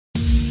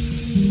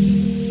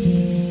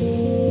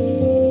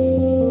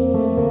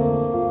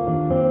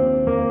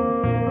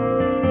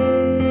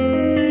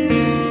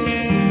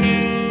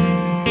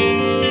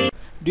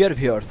Dear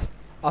viewers,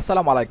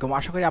 আসসালামু আলাইকুম।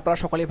 আশা করি আপনারা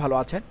সকলেই ভালো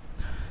আছেন।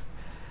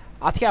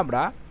 আজকে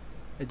আমরা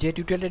যে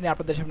টিউটোরিয়ালটি নিয়ে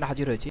আপনাদের সামনে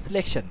হাজির হয়েছি,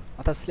 সিলেকশন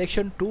অর্থাৎ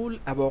সিলেকশন টুল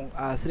এবং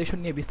সিলেকশন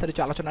নিয়ে বিস্তারিত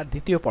আলোচনার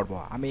দ্বিতীয় পর্ব।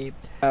 আমি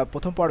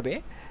প্রথম পর্বে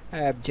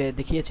যে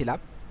দেখিয়েছিলাম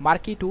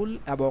মার্কি টুল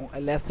এবং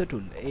ল্যাসো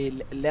টুল, এই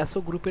ল্যাসো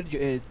গ্রুপের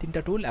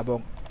 3টা টুল এবং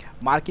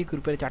মার্কি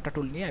গ্রুপের 4টা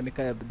টুল নিয়ে আমি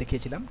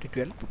দেখিয়েছিলাম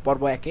টিউটোরিয়াল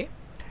পর্ব 1-এ।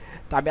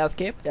 তো আমি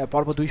আজকে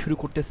পর্ব 2 শুরু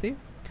করতেছি।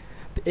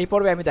 তো এই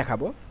পর্বে আমি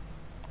দেখাবো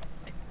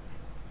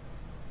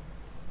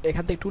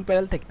এখান থেকে টুল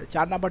প্যানেল থেকে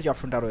 4 নাম্বার যে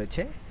অপশনটা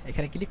রয়েছে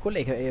এখানে ক্লিক করলে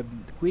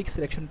কুইক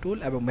সিলেকশন টুল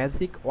এবং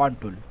ম্যাজিক ওয়ান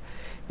টুল,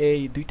 এই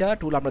দুইটা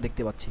টুল আমরা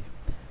দেখতে পাচ্ছি।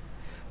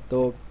 তো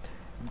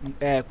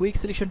কুইক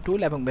সিলেকশন টুল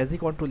এবং ম্যাজিক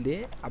ওয়ান টুল দিয়ে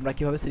আমরা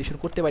কীভাবে সিলেকশন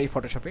করতে পারি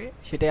ফটোশপে,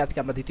 সেটাই আজকে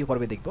আমরা দ্বিতীয়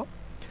পর্বে দেখব।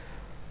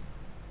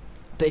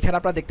 তো এখানে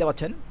আপনারা দেখতে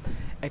পাচ্ছেন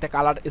একটা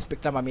কালার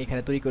স্পেকট্রাম আমি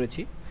এখানে তৈরি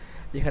করেছি,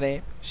 যেখানে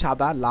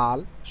সাদা, লাল,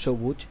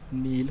 সবুজ,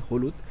 নীল,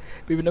 হলুদ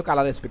বিভিন্ন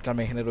কালার স্পেকট্রাম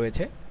এখানে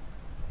রয়েছে।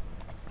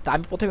 তো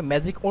আমি প্রথমে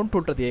ম্যাজিক ওন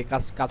টুলটা দিয়ে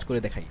কাজ করে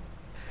দেখাই।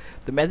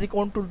 তো ম্যাজিক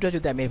ওন টুলটা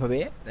যদি আমি এভাবে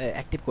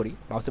অ্যাক্টিভ করি,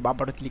 মাউসের বাম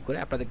বাটনে ক্লিক করে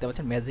আপনারা দেখতে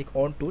পাচ্ছেন ম্যাজিক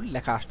ওন টুল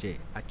লেখা আসছে।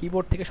 আর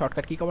কিবোর্ড থেকে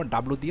শর্টকাট কি কমান্ড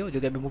ডাব্লু দিয়েও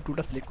যদি আমি মুভ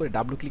টুলটা সিলেক্ট করে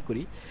ডাব্লু ক্লিক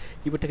করি,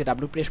 কিবোর্ড থেকে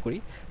ডাব্লু প্রেস করি,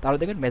 তাহলে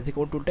দেখবেন ম্যাজিক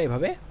ওন টুলটা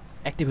এভাবে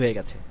অ্যাক্টিভ হয়ে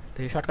গেছে। তো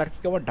এই shortcut key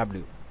command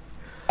W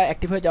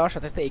active হয়ে যাওয়ার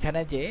সাথে সাথে এখানে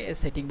যে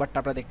সেটিং বারটা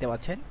আপনারা দেখতে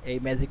পাচ্ছেন এই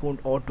ম্যাজিক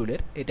ওন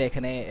টুলের, এটা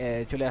এখানে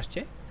চলে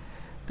আসছে।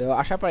 তো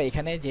আসার পর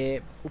এখানে যে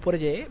উপরে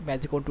যে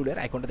ম্যাজিক ওন টুলের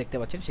আইকনটা দেখতে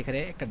পাচ্ছেন, সেখানে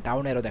একটা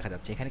ডাউন অ্যারো দেখা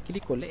যাচ্ছে। এখানে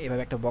ক্লিক করলে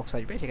এভাবে একটা বক্স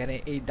আসবে, সেখানে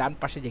এই ডান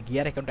পাশে যে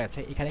গিয়ার আইকনটা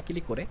আছে এখানে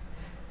ক্লিক করে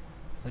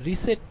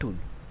রিসেট টুল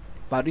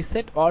বা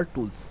রিসেট অল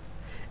টুলস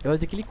এভাবে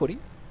যদি ক্লিক করি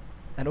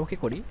আর ওকে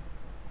করি,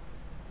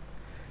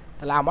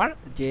 তাহলে আমার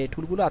যে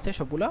টুলগুলো আছে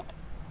সবগুলো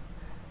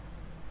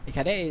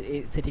এখানে এই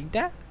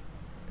সেটিংটা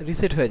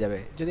রিসেট হয়ে যাবে।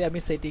 যদি আমি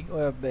সেটিং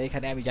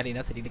এখানে আমি জানি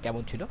না সেটিংটা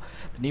কেমন ছিল,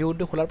 তো নিউ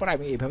উইন্ডো খোলার পর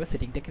আমি এইভাবে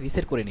সেটিংটাকে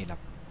রিসেট করে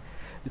নিলাম।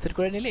 রিসেট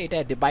করে নিলে এটা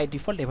বাই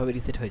ডিফল্ট এভাবে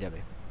রিসেট হয়ে যাবে।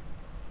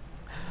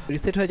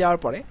 রিসেট হয়ে যাওয়ার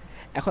পরে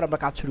এখন আমরা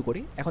কাজ শুরু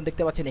করি। এখন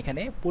দেখতে পাচ্ছেন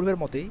এখানে পূর্বের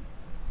মতোই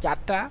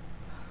 4টা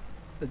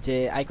যে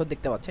আইকন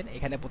দেখতে পাচ্ছেন,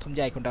 এখানে প্রথম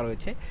যে আইকনটা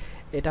রয়েছে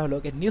এটা হলো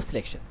নিউ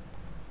সিলেকশন।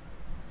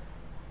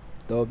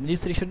 তো নিউ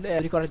সিলেকশন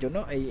তৈরি করার জন্য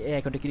এই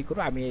আইকনটা ক্লিক করব।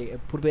 আমি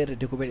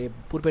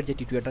পূর্বের যে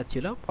টিউটোরিয়ালটা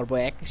ছিল পর্ব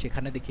 1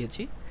 সেখানে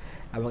দেখিয়েছি।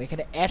 এবং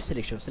এখানে অ্যাড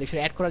সিলেকশন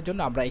অ্যাড করার জন্য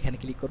আমরা এখানে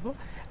ক্লিক করব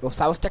এবং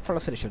সাবস্ট্রাক্ট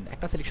ফলো সিলেকশন,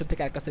 একটা সিলেকশন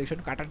থেকে আরেকটা সিলেকশন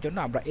কাটার জন্য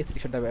আমরা এই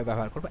সিলেকশনটা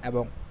ব্যবহার করব।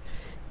 এবং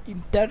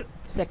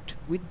ইন্টারসেক্ট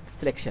উইথ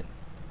সিলেকশন,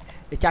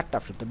 এই 4টা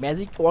অপশন। তো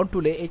ম্যাজিক ওয়ান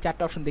টুলে এই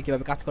 4টা অপশন দিয়ে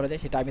কীভাবে কাজ করা যায়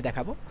সেটা আমি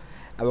দেখাবো।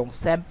 এবং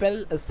স্যাম্পল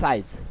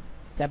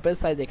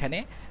সাইজ এখানে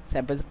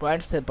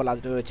পয়েন্ট স্যাম্পল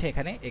রয়েছে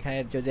এখানে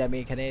যদি আমি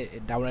এখানে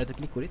ডাউন অ্যারোতে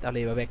ক্লিক করি, তাহলে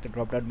এইভাবে একটা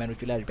ড্রপ ডাউন মেনু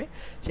চলে আসবে।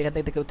 সেখান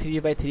থেকে দেখতে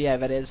 3/3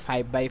 অ্যাভারেজ,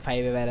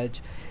 5/5 অ্যাভারেজ,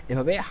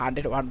 এভাবে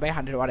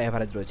 101/101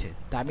 অ্যাভারেজ রয়েছে।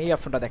 তো আমি এই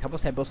অপশনটা দেখাবো,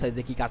 স্যাম্পল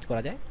সাইজে কী কাজ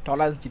করা যায়,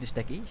 টলারেন্স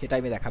জিনিসটা কী সেটা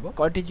আমি দেখাবো,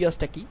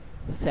 কন্টিজিয়াসটা কী,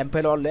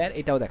 স্যাম্পল অল লেয়ার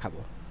এটাও দেখাবো।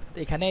 তো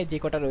এখানে যে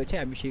কটা রয়েছে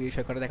আমি সেই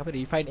বিষয় কটা দেখাবো।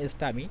 রিফাইন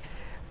এজটা আমি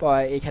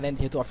এখানে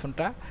যেহেতু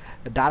অপশনটা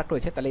ডার্ক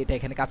রয়েছে, তাহলে এটা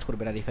এখানে কাজ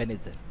করবে না রিফাইন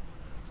এজের।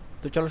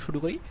 তো চলো শুরু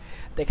করি।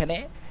 তো এখানে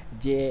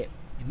যে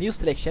নিউ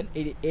সিলেকশন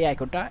এই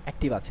আইকনটা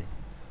অ্যাক্টিভ আছে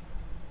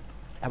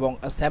এবং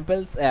স্যাম্পল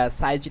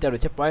সাইজ যেটা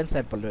রয়েছে পয়েন্ট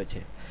স্যাম্পল রয়েছে,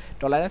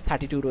 টলারেন্স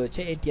 32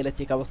 রয়েছে, এনটিএলএস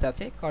চেক অবস্থায়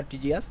আছে,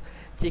 কন্টিজিয়াস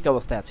চেক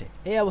অবস্থায় আছে।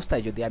 এই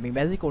অবস্থায় যদি আমি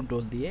ম্যাজিক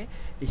কন্ট্রোল দিয়ে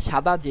এই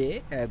সাদা যে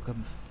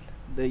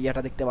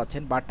ইয়াটা দেখতে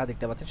পাচ্ছেন, বারটা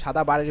দেখতে পাচ্ছেন,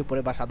 সাদা বারের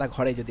উপরে বা সাদা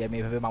ঘরে যদি আমি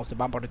এইভাবে মাউসের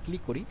বাম বাটনে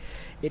ক্লিক করি,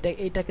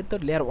 এটা কিন্তু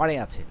লেয়ার 1-এ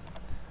আছে,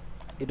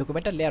 এই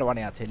ডকুমেন্টটা লেয়ার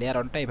 1-এ আছে। লেয়ার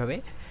 1টা এইভাবে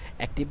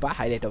অ্যাক্টিভ বা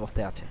হাইলাইট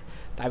অবস্থায় আছে।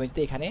 তো আমি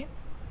যদি এখানে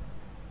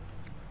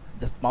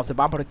জাস্ট মাউসের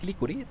বাম বাটনে ক্লিক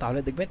করি, তাহলে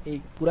দেখবেন এই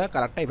পুরো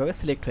কালারটা এইভাবে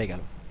সিলেক্ট হয়ে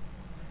গেল।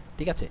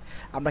 ঠিক আছে,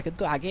 আমরা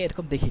কিন্তু আগে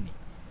এরকম দেখিনি।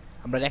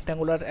 আমরা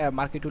রেক্ট্যাঙ্গুলার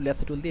মার্কি টুল,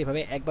 ল্যাসো টুল দিয়ে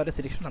এভাবে একবারে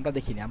সিলেকশন আমরা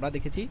দেখিনি। আমরা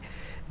দেখেছি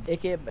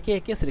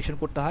একে সিলেকশন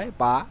করতে হয়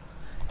বা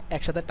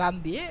একসাথে টান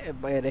দিয়ে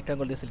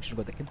রেক্ট্যাঙ্গল দিয়ে সিলেকশন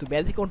করতে। কিন্তু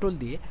ম্যাজিক কন্ট্রোল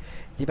দিয়ে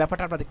যে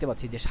ব্যাপারটা আমরা দেখতে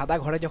পাচ্ছি যে সাদা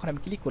ঘরে যখন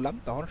আমি ক্লিক করলাম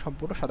তখন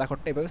সম্পূর্ণ সাদা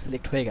ঘরটা এভাবে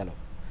সিলেক্ট হয়ে গেল।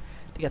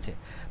 ঠিক আছে,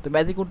 তো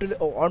ম্যাজিক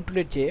ওয়ান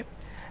টুলের যে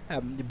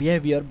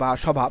বিহেভিয়ার বা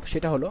স্বভাব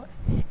সেটা হলো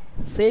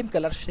সেম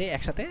কালার সে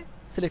একসাথে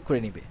সিলেক্ট করে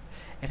নেবে।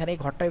 এখানে এই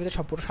ঘরটার ভিতরে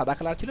সম্পূর্ণ সাদা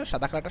কালার ছিল,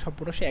 সাদা কালারটা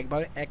সম্পূর্ণ সে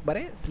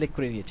একবারে সিলেক্ট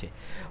করে নিয়েছে।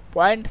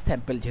 পয়েন্ট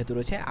স্যাম্পল যেহেতু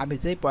রয়েছে, আমি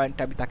যেই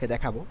পয়েন্টটা আমি তাকে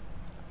দেখাবো,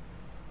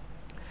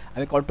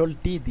 আমি কন্ট্রোল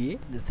টি দিয়ে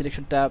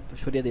সিলেকশনটা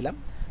সরিয়ে দিলাম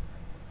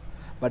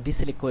বা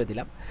ডিসিলেক্ট করে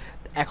দিলাম।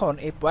 এখন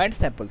এই point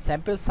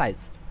sample size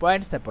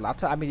point sample,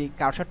 আচ্ছা আমি এই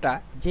কার্সরটা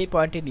যেই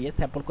পয়েন্টে নিয়ে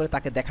স্যাম্পল করে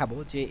তাকে দেখাবো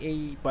যে এই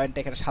পয়েন্টটা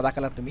এখানে সাদা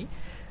কালার তুমি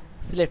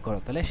সিলেক্ট করো,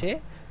 তাহলে সে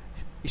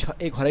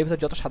এই ঘরের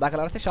ভিতরে যত সাদা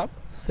কালার আছে সব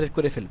সিলেক্ট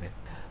করে ফেলবে।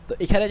 তো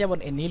এখানে যেমন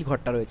এই নীল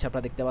ঘরটা রয়েছে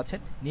আপনারা দেখতে পাচ্ছেন,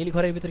 নীল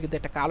ঘরের ভিতরে কিন্তু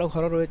একটা কালো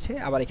ঘরও রয়েছে,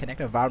 আবার এখানে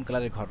একটা ব্রাউন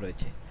কালারের ঘর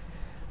রয়েছে।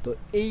 তো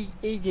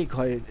এই যে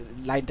ঘরের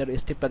লাইনটার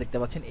স্টেপটা দেখতে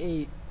পাচ্ছেন, এই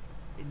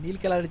নীল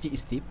কালারের যে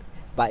স্টেপ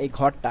বা এই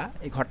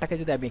ঘরটাকে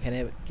যদি আমি এখানে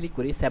ক্লিক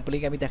করি, স্যাম্পলিং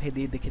আমি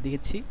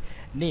দেখিয়েছি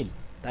নীল,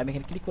 তাই আমি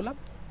এখানে ক্লিক করলাম,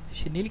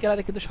 সে নীল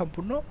কালারে কিন্তু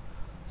সম্পূর্ণ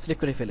সিলেক্ট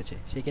করে ফেলেছে।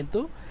 সে কিন্তু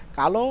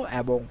কালো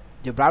এবং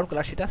যে ব্রাউন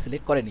কালার সেটা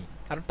সিলেক্ট করেনি,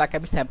 কারণ তাকে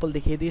আমি স্যাম্পল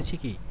দেখিয়ে দিয়েছি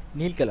কি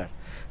নীল কালার,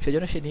 সেই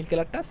জন্য সে নীল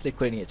কালারটা সিলেক্ট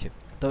করে নিয়েছে।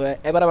 তো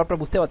এবার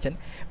আপনারা বুঝতে পারছেন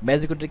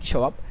ম্যাজিক কন্ট্রোলের কী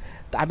স্বভাব।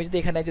 তো আমি যদি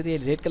এখানে যদি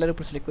রেড কালারের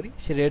উপর সিলেক্ট করি,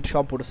 সে রেড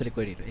সম্পূর্ণ সিলেক্ট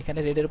করে নিল। এখানে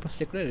রেডের উপর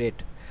সিলেক্ট করে রেড,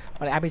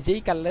 মানে আমি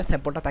যেই কালারের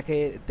স্যাম্পলটা তাকে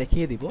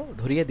দেখিয়ে দিব,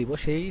 ধরিয়ে দিব,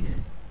 সেই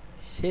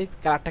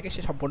কালারটাকে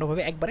সে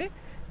সম্পূর্ণভাবে একবারে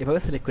এভাবে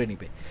সিলেক্ট করে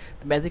নিবে।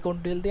 তো ম্যাজিক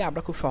কন্ট্রোল দিয়ে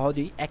আমরা খুব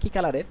সহজেই একই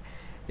কালারের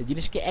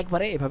জিনিসকে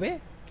একবারে এভাবে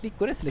ক্লিক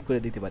করে সিলেক্ট করে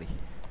দিতে পারি।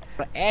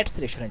 আমরা অ্যাড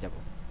সিলেকশনে যাব।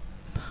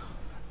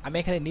 আমি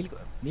এখানে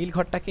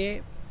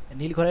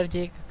নীল ঘরের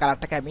যে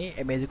কালারটাকে আমি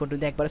ম্যাজিক কন্ট্রোল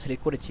দিয়ে একবারে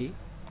সিলেক্ট করেছি,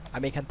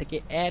 আমি এখান থেকে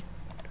অ্যাড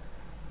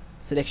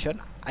সিলেকশন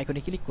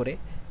আইকনে ক্লিক করে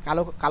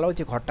কালো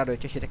যে ঘরটা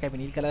রয়েছে সেটাকে আমি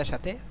নীল কালারের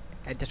সাথে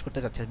অ্যাডজাস্ট করতে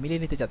চাচ্ছি, মিলিয়ে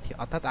নিতে চাচ্ছি।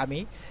 অর্থাৎ আমি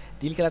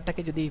নীল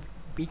কালারটাকে যদি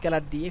পিঙ্ক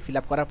কালার দিয়ে ফিল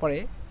আপ করার পরে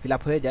ফিল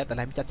আপ হয়ে যায়,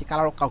 তাহলে আমি চাচ্ছি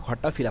কালো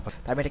ঘরটাও ফিল আপ হয়।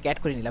 তো আমি এটাকে অ্যাড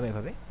করে নিলাম।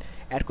 এভাবে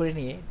অ্যাড করে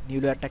নিয়ে নিউ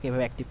লেয়ারটাকে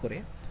এভাবে অ্যাক্টিভ করে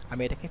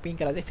আমি এটাকে পিঙ্ক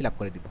কালার দিয়ে ফিল আপ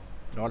করে দিব।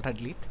 অল্টার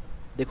ডিলিট,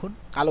 দেখুন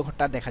কালো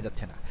ঘরটা আর দেখা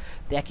যাচ্ছে না।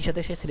 তো একই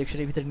সাথে সে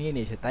সিলেকশনের ভিতরে নিয়ে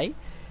নিয়েছে, তাই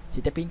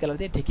সেটা পিঙ্ক কালার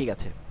দিয়ে ঢেকে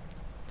গেছে।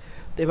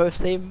 তো এভাবে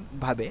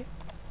সেমভাবে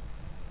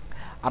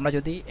আমরা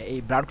যদি এই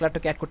ব্রাউন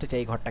কালারটাকে অ্যাড করতে চাই,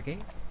 এই ঘরটাকে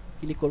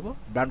ক্লিক করব,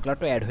 ব্রাউন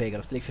কালারটা অ্যাড হয়ে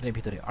গেল সিলেকশনের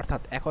ভিতরে।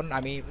 অর্থাৎ এখন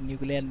আমি নিউ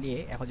লেয়ার নিয়ে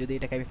এখন যদি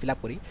এটাকে আমি ফিল আপ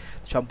করি,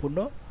 সম্পূর্ণ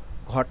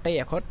ঘরটাই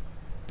এখন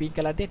পিঙ্ক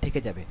কালার দিয়ে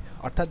ঢেকে যাবে।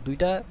 অর্থাৎ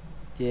দুইটা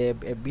যে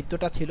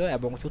বৃত্তটা ছিল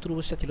এবং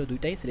চতুর্ভুজটা ছিল,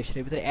 দুইটাই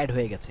সিলেকশনের ভিতরে অ্যাড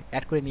হয়ে গেছে,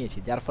 অ্যাড করে নিয়েছি,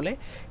 যার ফলে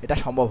এটা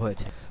সম্ভব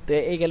হয়েছে। তো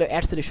এই গেল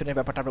অ্যাড সিলেকশনের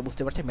ব্যাপারটা আমরা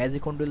বুঝতে পারছি।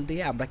 ম্যাজিক কন্ট্রোল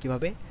দিয়ে আমরা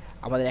কীভাবে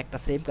আমাদের একটা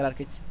সেম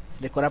কালারকে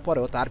সিলেক্ট করার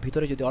পরেও তার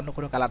ভিতরে যদি অন্য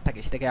কোনো কালার থাকে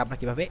সেটাকে আমরা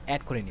কীভাবে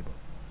অ্যাড করে নিব।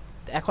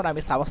 তো এখন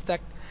আমি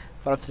সাবস্ট্রাক্ট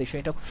ফর সিলেকশন,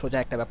 এটা খুব সোজা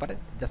একটা ব্যাপার,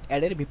 জাস্ট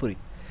অ্যাডের বিপরীত।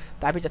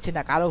 তা আমি চাচ্ছি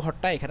না কালো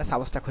ঘরটা এখানে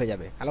সাবস্ট্রাক্ট হয়ে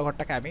যাবে, কালো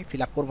ঘরটাকে আমি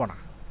ফিল আপ করবো না।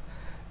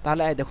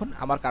 তাহলে দেখুন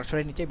আমার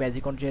কার্সরের নিচে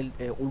ম্যাজিক কন্ট্রোল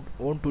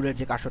ওন টুলের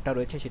যে কার্সরটা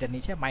রয়েছে সেটার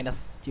নিচে মাইনাস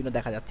চিহ্ন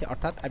দেখা যাচ্ছে,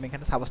 অর্থাৎ আমি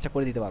এখানে সাবস্ট্রাক্ট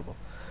করে দিতে পারবো।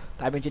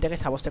 তো আমি যেটাকে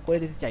সাবস্ট্রাক্ট করে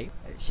দিতে চাই,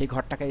 সেই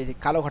ঘরটাকে যদি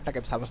কালো ঘরটাকে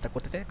আমি সাবস্ট্রাক্ট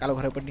করতে চাই, কালো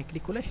ঘরের উপর নিয়ে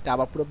ক্লিক করলে সেটা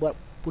আবার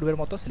পূর্বের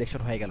মতো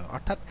সিলেকশন হয়ে গেল।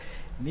 অর্থাৎ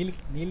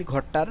নীল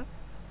ঘরটার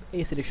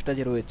এই সিলেকশনটা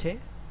যে রয়েছে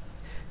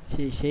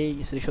সেই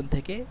সিলেকশন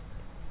থেকে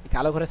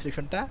কালো ঘরের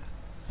সিলেকশনটা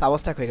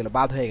সাবস্ট্রাক্ট হয়ে গেল,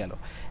 বাদ হয়ে গেল।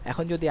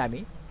 এখন যদি আমি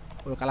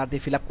ওই কালার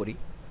দিয়ে ফিল আপ করি,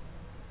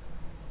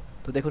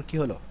 তো দেখুন কি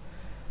হলো,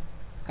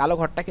 কালো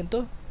ঘরটা কিন্তু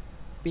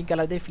পিঙ্ক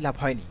কালার দিয়ে ফিল আপ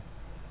হয়নি,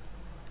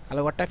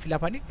 কালো ঘরটা ফিল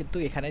আপ হয়নি, কিন্তু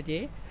এখানে যে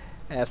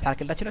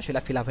সার্কেলটা ছিল সেটা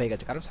ফিল আপ হয়ে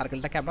গেছে, কারণ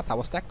সার্কেলটাকে আমরা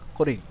সাবস্ট্রাক্ট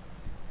করিনি।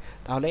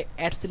 তাহলে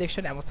অ্যাড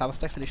সিলেকশন এবং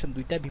সাবস্ট্রাক্ট সিলেকশন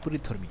দুইটা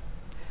বিপরীতধর্মী,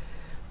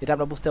 এটা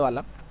আমরা বুঝতে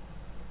পারলাম।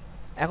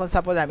 এখন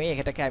সাপোজ আমি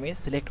এটাকে আমি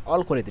সিলেক্ট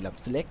অল করে দিলাম,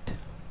 সিলেক্ট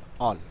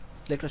অল,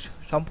 সিলেক্ট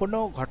সম্পূর্ণ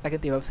ঘরটা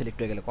কিন্তু এভাবে সিলেক্ট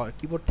হয়ে গেল।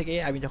 কিবোর্ড থেকে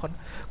আমি যখন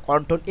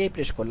কন্ট্রোল এ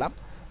প্রেস করলাম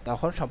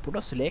তখন সম্পূর্ণ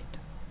সিলেক্ট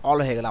অল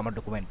হয়ে গেল আমার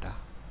ডকুমেন্টটা।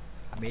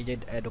 আমি এই যে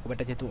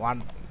ডকুমেন্টটা যেহেতু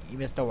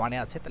ইমেজটা 1-এ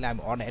আছে, তাহলে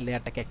আমি অন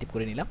লেয়ারটাকে অ্যাক্টিভ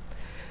করে নিলাম,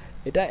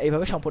 এটা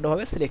এইভাবে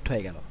সম্পূর্ণভাবে সিলেক্ট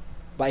হয়ে গেল।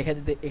 বা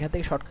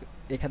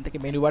এখান থেকে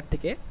মেনু বার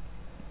থেকে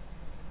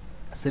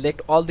সিলেক্ট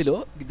অল দিলেও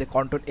কিন্তু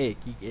কন্ট্রোল এ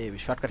কি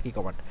শর্টকাট কি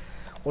কমান্ড,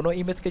 কোনো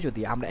ইমেজকে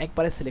যদি আমরা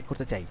একবারে সিলেক্ট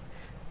করতে চাই,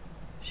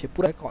 সে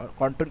পুরো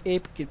কন্ট্রোল এ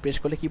প্রেস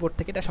করলে কিবোর্ড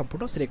থেকে এটা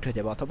সম্পূর্ণ সিলেক্ট হয়ে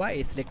যাবে। অথবা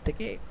এই সিলেক্ট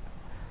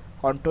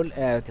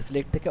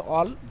থেকে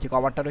অল যে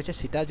কমান্ডটা রয়েছে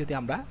সেটা যদি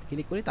আমরা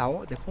ক্লিক করি, তাও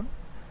দেখুন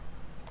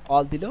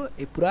অল দিলেও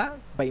এই পুরা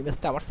বা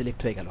ইমেজটা আমার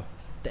সিলেক্ট হয়ে গেল।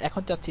 তো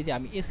এখন চাচ্ছি যে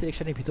আমি এই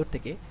সিলেকশনের ভিতর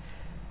থেকে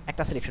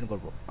একটা সিলেকশন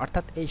করব,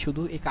 অর্থাৎ এই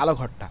শুধু এই কালো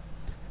ঘরটা।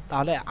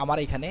 তাহলে আমার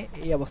এখানে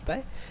এই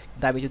অবস্থায়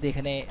আমি যদি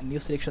এখানে নিউ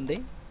সিলেকশন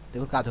দিই,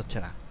 দেখুন কাজ হচ্ছে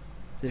না,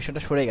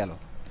 সিলেকশনটা সরে গেল।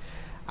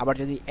 আবার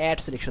যদি অ্যাড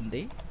সিলেকশন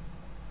দিই,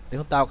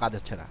 দেখুন তাও কাজ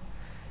হচ্ছে না।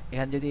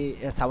 এখানে যদি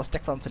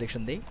সাবস্ট্রাক্ট ফ্রম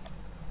সিলেকশন দিই,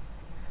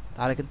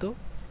 তাহলে কিন্তু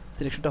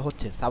সিলেকশনটা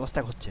হচ্ছে,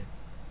 সাবস্ট্রাক্ট হচ্ছে।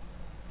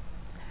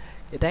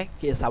 এটা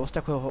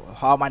সাবস্ট্রাক্ট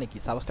হওয়া মানে কি,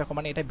 সাবস্ট্রাক্ট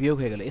মানে এটা বিয়োগ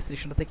হয়ে গেল, এই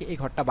সিলেকশনটা থেকে এই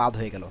ঘরটা বাদ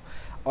হয়ে গেল।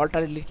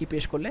 অল্টারনেটলি কি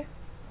প্রেস করলে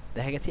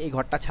দেখা গেছে এই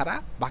ঘরটা ছাড়া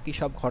বাকি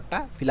সব ঘরটা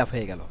ফিল আপ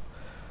হয়ে গেল।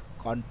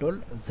 কন্ট্রোল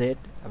জেড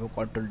এবং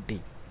কন্ট্রোল ডি,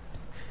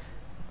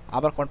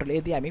 আবার কন্ট্রোল এ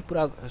দিয়ে আমি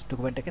পুরো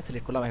ডকুমেন্টটাকে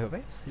সিলেক্ট করলাম। এভাবে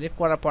সিলেক্ট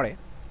করার পরে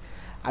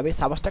আমি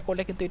সাবস্ট্রাক্ট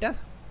করলে কিন্তু এটা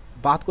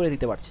বাদ করে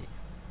দিতে পারছি,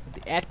 কিন্তু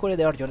অ্যাড করে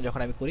দেওয়ার জন্য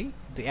যখন আমি করি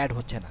কিন্তু অ্যাড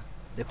হচ্ছে না।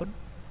 দেখুন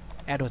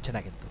অ্যাড হচ্ছে না,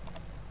 কিন্তু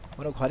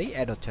কোনো ঘরেই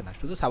অ্যাড হচ্ছে না,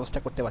 শুধু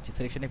সাবস্ট্রাক্ট করতে পারছি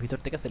সিলেকশনের ভিতর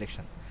থেকে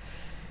সিলেকশন।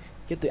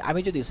 কিন্তু আমি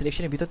যদি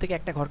সিলেকশনের ভিতর থেকে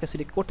একটা ঘরকে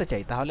সিলেক্ট করতে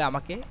চাই, তাহলে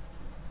আমাকে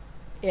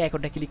এই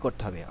আইকনটা ক্লিক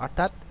করতে হবে।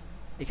 অর্থাৎ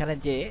এখানে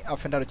যে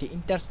অপশানটা রয়েছে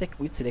ইন্টারসেক্ট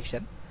উইথ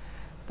সিলেকশন,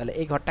 তাহলে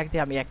এই ঘরটাকে যে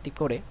আমি অ্যাক্টিভ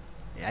করে,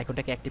 এই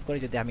আইকনটাকে অ্যাক্টিভ করে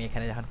যদি আমি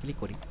এখানে যখন ক্লিক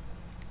করি,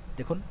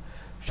 দেখুন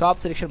সব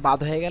সিলেকশন বাদ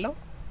হয়ে গেল,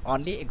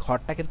 অনলি এই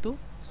ঘরটা কিন্তু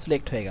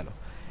সিলেক্ট হয়ে গেল।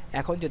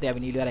 এখন যদি আমি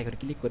নিউ লেয়ার আইকনে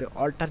ক্লিক করে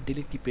অল্টার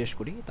ডিলিট কি প্রেস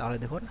করি, তাহলে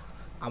দেখুন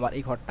আমার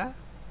এই ঘরটা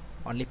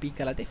অনলি পিঙ্ক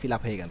কালারে ফিল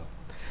আপ হয়ে গেল।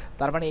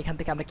 তার মানে এখান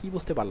থেকে আমরা কি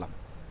বুঝতে পারলাম,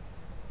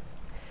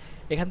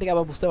 এখান থেকে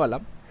আবার বুঝতে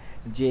পারলাম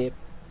যে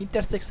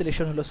ইন্টারসেক্ট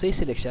সিলেকশন হলো সেই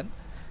সিলেকশন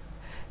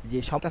যে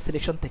সবটা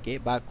সিলেকশন থেকে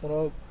বা কোনো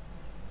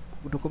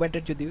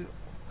ডকুমেন্টের যদি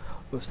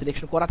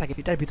সিলেকশন করা থাকে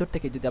সেটার ভিতর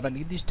থেকে যদি আমরা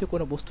নির্দিষ্ট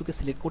কোনো বস্তুকে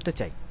সিলেক্ট করতে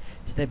চাই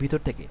সেটার ভিতর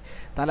থেকে,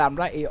 তাহলে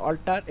আমরা এই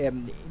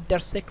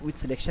ইন্টারসেক্ট উইথ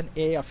সিলেকশন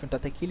এই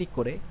অপশনটাতে ক্লিক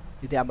করে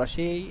যদি আমরা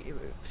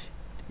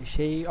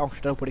সেই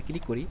অংশটার উপরে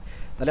ক্লিক করি,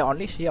 তাহলে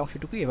অনলি সেই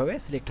অংশটুকুই এভাবে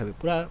সিলেক্ট হবে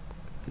পুরা,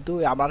 কিন্তু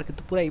আমার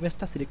কিন্তু পুরো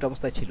ইমেজটা সিলেক্ট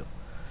অবস্থায় ছিল।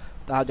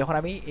 তা যখন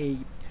আমি এই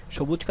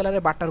সবুজ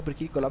কালারের বারটার উপরে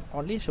ক্লিক করলাম,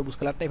 অনলি সবুজ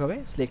কালারটা এভাবে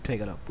সিলেক্ট হয়ে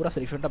গেল, পুরো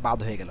সিলেকশনটা বাদ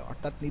হয়ে গেল।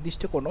 অর্থাৎ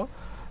নির্দিষ্ট কোনো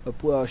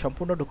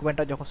সম্পূর্ণ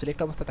ডকুমেন্টটা যখন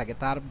সিলেক্ট অবস্থা থাকে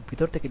তার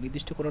ভিতর থেকে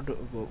নির্দিষ্ট কোনো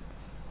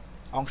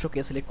অংশকে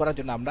সিলেক্ট করার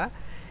জন্য আমরা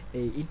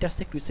এই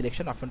ইন্টারসেক্ট উইথ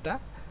সিলেকশন অপশনটা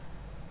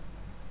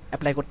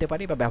অ্যাপ্লাই করতে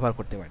পারি বা ব্যবহার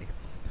করতে পারি।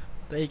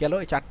 তো এই গেল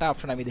এই 4টা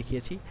অপশন আমি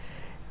দেখিয়েছি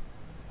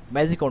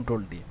ম্যাজিক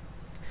কন্ট্রোল দিয়ে।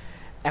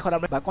 এখন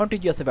আমরা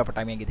কন্টিজিউসের ব্যাপারটা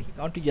আমি আগে দেখি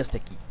কন্টিজিউসটা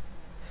কী।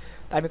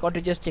 তো আমি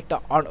কন্টিজিউস চেকটা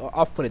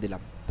অফ করে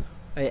দিলাম,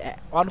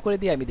 অন করে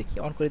দিয়ে আমি দেখি,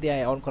 অন করে দিয়ে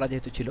অন করা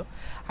যেহেতু ছিল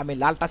আমি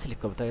লালটা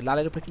সিলেক্ট করবো। তো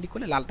লালের উপরে ক্লিক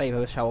করলে লালটা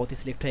এইভাবে স্বভাবতই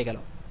সিলেক্ট হয়ে গেল।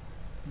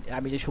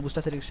 আমি যে সবুজটা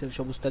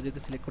যেহেতু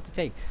সিলেক্ট করতে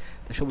চাই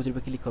তো সবুজের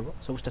উপরে ক্লিক করবো,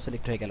 সবুজটা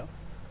সিলেক্ট হয়ে গেল।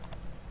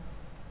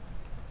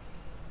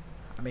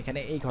 আমি এখানে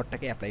এই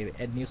ঘরটাকে অ্যাপ্লাই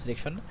নিউ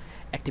সিলেকশন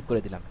অ্যাক্টিভ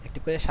করে দিলাম,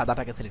 অ্যাক্টিভ করে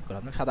সাদাটাকে সিলেক্ট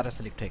করলাম, সাদাটা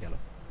সিলেক্ট হয়ে গেল।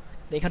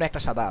 এখানে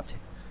একটা সাদা আছে।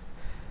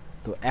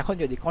 তো এখন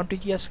যদি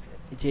কন্টিজিউস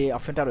যে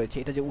অপশনটা রয়েছে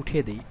এটা যে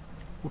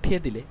উঠিয়ে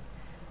দিলে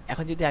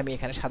এখন যদি আমি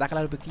এখানে সাদা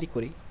কালার উপরে ক্লিক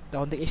করি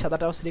তখন এই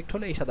সাদাটাও সিলেক্ট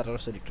হলো, এই সাদাটাও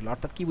সিলেক্ট হলো।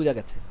 অর্থাৎ কী বোঝা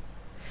গেছে,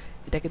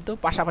 এটা কিন্তু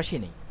পাশাপাশি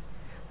নেই।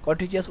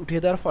 কন্টিজিউস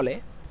উঠিয়ে দেওয়ার ফলে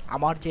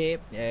আমার যে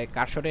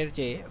কার্সরের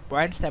যে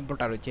পয়েন্ট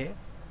স্যাম্পলটা রয়েছে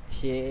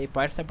সে এই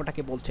পয়েন্ট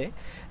স্যাম্পলটাকে বলছে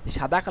যে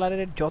সাদা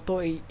কালারের যত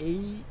এই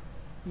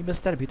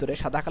ইমেজটার ভিতরে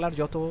সাদা কালার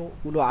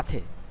যতগুলো আছে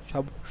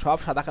সব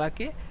সাদা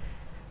কালারকে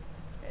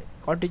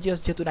কন্টিজিউস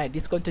যেহেতু নাই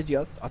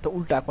ডিসকন্টিজিউস অর্থাৎ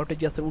উল্টা,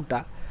 কন্টিজিউসের উল্টা,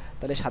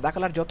 তাহলে সাদা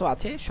কালার যত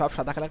আছে সব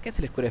সাদা কালারকে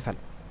সিলেক্ট করে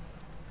ফেলো।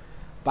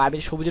 বা আমি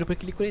সবুজের উপরে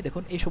ক্লিক করি,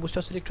 দেখুন এই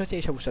সবুজটাও সিলেক্ট হয়েছে,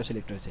 এই সবুজটাও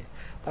সিলেক্ট হয়েছে।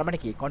 তার মানে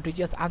কি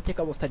কন্টিজিউস আনচেক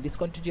অবস্থায়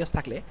ডিসকন্টিজিউস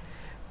থাকলে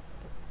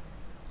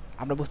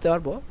আমরা বুঝতে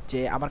পারবো যে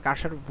আমার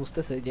কার্সর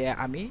বুঝতেছে যে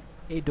আমি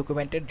এই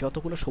ডকুমেন্টের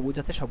যতগুলো সবুজ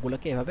আছে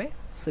সবগুলোকে এভাবে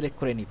সিলেক্ট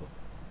করে নিব।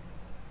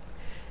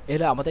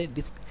 এহলো আমাদের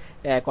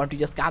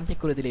কন্টিজিউসকে আনচেক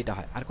করে দিলে এটা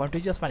হয়। আর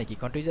কন্টিজিউস মানে কি,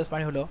 কন্টিজিউস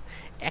মানে হলো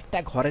একটা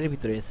ঘরের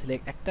ভিতরে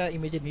একটা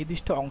ইমেজের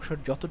নির্দিষ্ট অংশের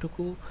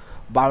যতটুকু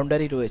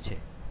বাউন্ডারি রয়েছে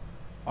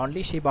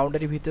অনলি সেই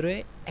বাউন্ডারির ভিতরে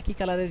একই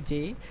কালারের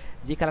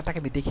যে কালারটাকে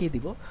আমি দেখিয়ে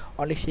দিব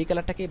অনলি সেই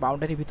কালারটাকে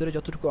বাউন্ডারির ভিতরে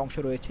যতটুকু অংশ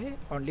রয়েছে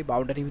অনলি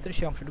বাউন্ডারির ভিতরে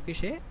সেই অংশটুকুই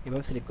সে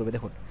এভাবে সিলেক্ট করবে।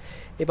 দেখুন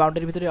এই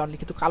বাউন্ডারির ভিতরে অনলি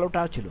কিন্তু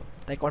কালোটাও ছিল,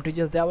 তাই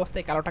কন্টিজিউস দেওয়া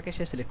অবস্থায় কালোটাকে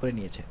সে সিলেক্ট করে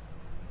নিয়েছে।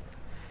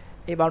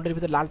 এই বাউন্ডারির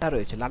ভিতরে লালটা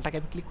রয়েছে, লালটাকে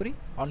আমি ক্লিক করি,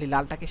 অনলি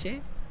লালটাকে সে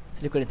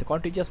সিলেক্ট করে নিয়েছে।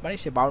 কন্টিজিউস মানে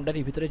সে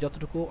বাউন্ডারির ভিতরে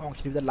যতটুকু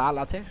অংশের ভিতরে লাল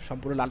আছে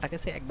সম্পূর্ণ লালটাকে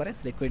সে একবারে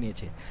সিলেক্ট করে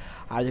নিয়েছে।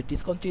 আর যদি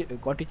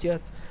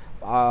কন্টিজিউস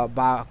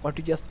বা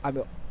কন্টিজিউস আমি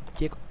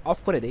চেক অফ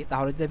করে দিই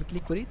তাহলে যদি আমি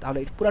ক্লিক করি তাহলে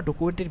পুরো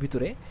ডকুমেন্টের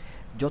ভিতরে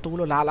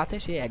যতগুলো লাল আছে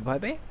সে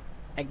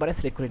একবারে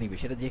সিলেক্ট করে নিবে,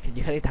 সেটা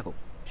যেখানেই থাকুক।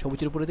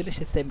 সবুজের উপরে দিলে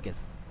সে সেম কেস।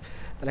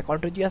 তাহলে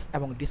কন্টিজিউস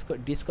এবং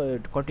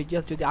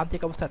কন্টিজিউস যদি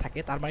আনচেক অবস্থায় থাকে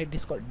তার মানে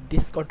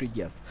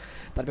ডিসকন্টিজিউস।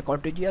 তারপরে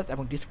কন্টিজিউস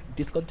এবং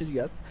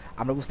ডিসকন্টিজিউস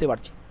আমরা বুঝতে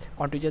পারছি।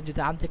 কন্টিজিউস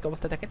যদি আনচেক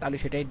অবস্থায় থাকে তাহলে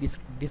সেটাই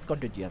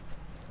ডিসকন্টিজিউস,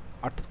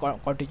 অর্থাৎ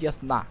কন্টিজিউস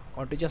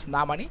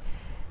না মানে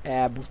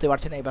বুঝতে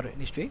পারছেন এবার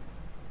নিশ্চয়ই।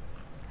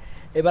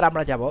 এবার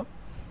আমরা যাব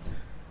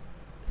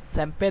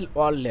স্যাম্পল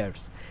অল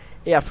লেয়ার্স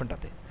এই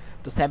অপশনটাতে।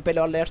 তো স্যাম্পল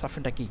অল লেয়ার্স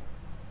অপশনটা কি?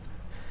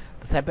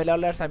 তো স্যাম্পল অল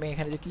লেয়ার্স আমি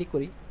এখানে যদি ক্লিক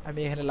করি, আমি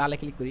এখানে লালে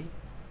ক্লিক করি,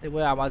 দেখবো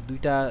আমার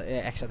দুইটা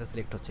একসাথে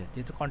সিলেক্ট হচ্ছে।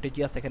 যেহেতু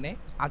কন্টিজিউস এখানে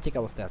আনচেক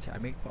অবস্থায় আছে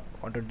আমি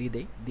কন্ট্রোল ডি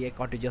দিই, দিয়ে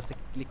কন্টিজিউসে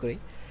ক্লিক করি,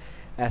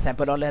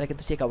 স্যাম্পল অল লেয়ারে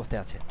কিন্তু চেক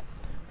অবস্থায় আছে।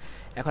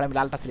 এখন আমি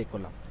লালটা সিলেক্ট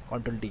করলাম,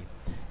 কন্ট্রোল ডি।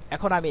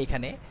 এখন আমি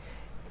এখানে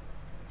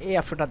এই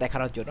অপশনটা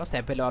দেখানোর জন্য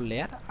স্যাম্পল অল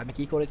লেয়ার আমি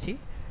কি করেছি,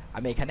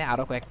 আমি এখানে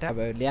আরও কয়েকটা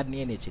লেয়ার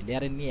নিয়ে নিয়েছি।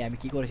 লেয়ারে নিয়ে আমি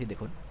কি করেছি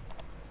দেখুন,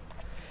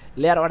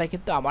 লেয়ার 1-এ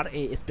কিন্তু আমার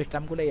এই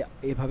স্পেকট্রামগুলো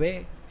এইভাবে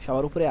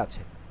সবার উপরে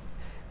আছে,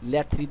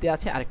 লেয়ার 3-তে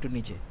আছে আর একটু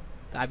নিচে।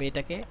 তো আমি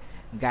এটাকে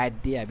গাইড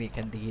দিয়ে আমি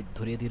এখান থেকে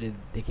ধরে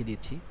দেখিয়ে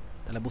দিচ্ছি,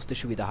 তাহলে বুঝতে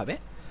সুবিধা হবে।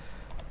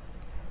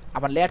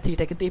 আমার লেয়ার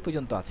 3টা কিন্তু এই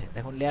পর্যন্ত আছে,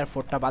 দেখুন লেয়ার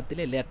 4টা বাদ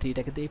দিলে লেয়ার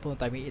 3টা কিন্তু এই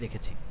পর্যন্ত আমি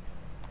রেখেছি,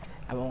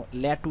 এবং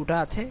লেয়ার 2টা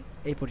আছে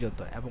এই পর্যন্ত,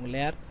 এবং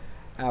লেয়ার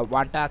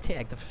 1টা আছে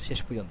একদম শেষ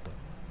পর্যন্ত।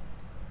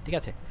 ঠিক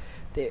আছে,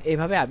 তো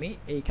এইভাবে আমি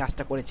এই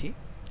কাজটা করেছি,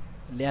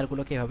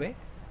 লেয়ারগুলোকে এভাবে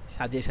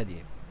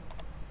সাজিয়ে।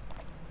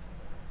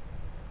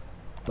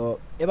 তো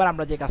এবার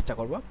আমরা যে কাজটা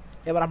করব,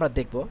 এবার আমরা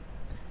দেখব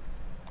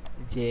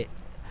যে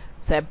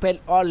স্যাম্পল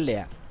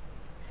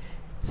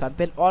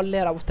অল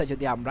লেয়ার অবস্থায়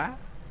যদি আমরা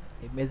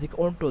ম্যাজিক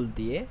অন টুল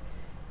দিয়ে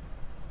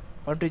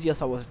কন্টিজিউস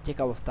চেক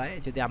অবস্থায়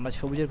যদি আমরা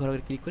সবুজের ঘরে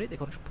ক্লিক করি,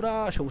 দেখুন পুরো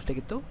সবুজটা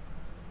কিন্তু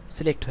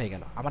সিলেক্ট হয়ে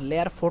গেল। আমার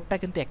লেয়ার 4টা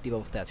কিন্তু অ্যাক্টিভ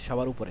অবস্থায় আছে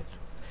সবার উপরে।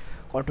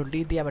 কন্ট্রোল ডি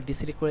দিয়ে আমরা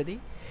ডিসিলেক্ট করে দিই।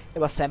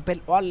 এবার স্যাম্পল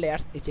অল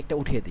লেয়ার্স এই চেকটা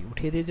উঠিয়ে দিই,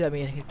 যদি আমি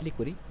এখানে ক্লিক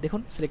করি,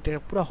 দেখুন সিলেক্টেড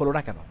পুরো হলো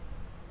না কেন,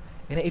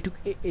 এখানে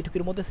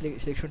এইটুকুর মধ্যে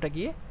সিলেকশনটা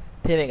গিয়ে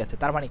থেমে গেছে।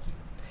 তার মানে কি,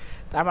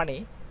 তার মানে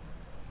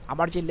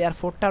আমার যে লেয়ার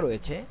 4টা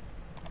রয়েছে,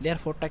 লেয়ার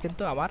 4টা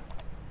কিন্তু আমার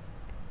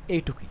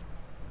এইটুকুই।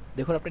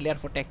 দেখুন আপনি লেয়ার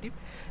 4টা অ্যাক্টিভ,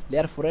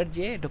 লেয়ার 4-এর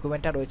যে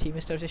ডকুমেন্টটা রয়েছে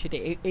ইমেজটা রয়েছে সেটা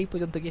এই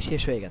পর্যন্ত গিয়ে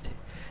শেষ হয়ে গেছে।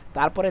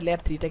 তারপরে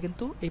লেয়ার 3টা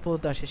কিন্তু এই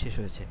পর্যন্ত আসে শেষ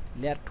হয়েছে,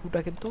 লেয়ার 2টা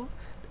কিন্তু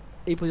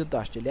এই পর্যন্ত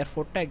আসছে, লেয়ার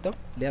 4টা একদম,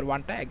 লেয়ার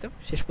 1টা একদম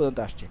শেষ পর্যন্ত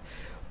আসছে।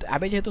 তো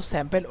আমি যেহেতু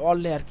স্যাম্পল অল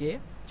লেয়ারকে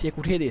চেক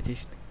উঠিয়ে দিয়েছি,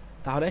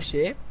 তাহলে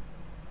সে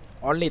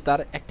অনলি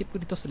তার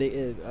অ্যাক্টিভকৃত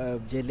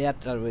যে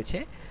লেয়ারটা রয়েছে,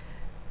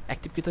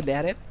 অ্যাক্টিভকৃত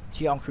লেয়ারের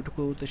যে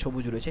অংশটুকুতে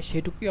সবুজ রয়েছে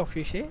সেটুকুই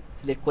অংশই সে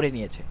সিলেক্ট করে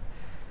নিয়েছে।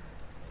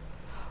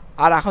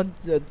 আর এখন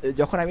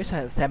যখন আমি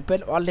স্যাম্পল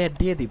অল লেয়ার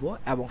দিয়ে দিব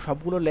এবং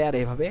সবগুলো লেয়ার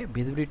এভাবে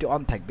ভিজিবিলিটি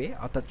অন থাকবে,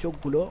 অর্থাৎ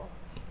চোখগুলো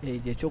এই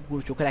যে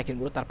চোখগুলো, চোখের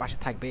আইকনগুলো তার পাশে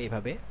থাকবে,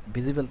 এভাবে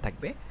ভিজিবল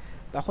থাকবে।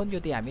 তখন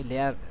যদি আমি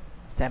layer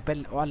sample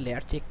all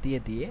layer check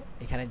দিয়ে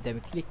এখানে যদি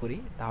আমি ক্লিক করি,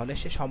 তাহলে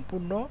সে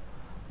সম্পূর্ণ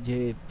যে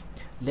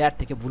লেয়ার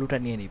থেকে ব্লুটা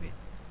নিয়ে নিবে।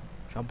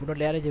 সম্পূর্ণ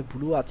লেয়ারে যে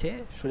ব্লু আছে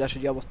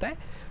সোজাসুজি অবস্থায়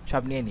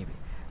সব নিয়ে নিবে।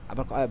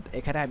 আবার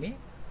এখানে আমি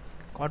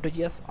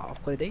কন্টিনিউয়াস অফ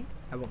করে দেই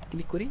এবং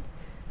ক্লিক করি,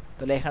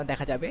 তাহলে এখানে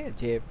দেখা যাবে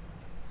যে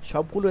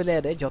সবগুলো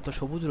লেয়ারে যত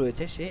সবুজ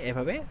রয়েছে সে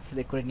এভাবে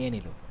সিলেক্ট করে নিয়ে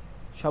নিল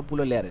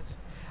সবগুলো লেয়ারের।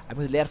 আমি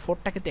লেয়ার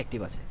 4টা কিন্তু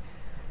অ্যাক্টিভ আছে,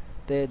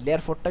 তো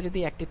লেয়ার 4টা যদি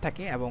অ্যাক্টিভ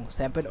থাকে এবং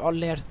স্যাম্পল অল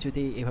লেয়ার্স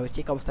যদি এভাবে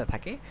চেক অবস্থায়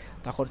থাকে,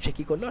 তখন সে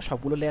কী করলো,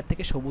 সবগুলো লেয়ার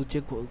থেকে সবুজ যে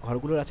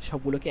ঘরগুলো আছে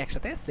সবগুলোকে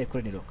একসাথে সিলেক্ট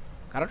করে নিল,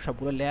 কারণ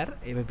সবগুলো লেয়ার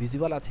এভাবে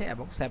ভিজিবল আছে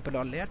এবং স্যাম্পল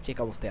অল লেয়ার চেক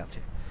অবস্থায় আছে।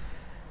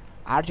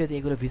 আর যদি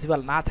এগুলো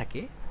ভিজিবল না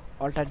থাকে,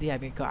 অল্টার দিয়ে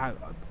আমি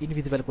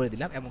ইনভিজিবল করে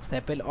দিলাম এবং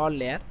স্যাম্পল অল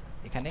লেয়ার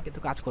এখানে কিন্তু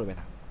কাজ করবে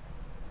না।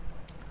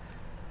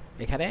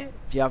 এখানে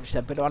যে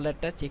স্যাম্পল অল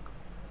লেয়ারটা চেক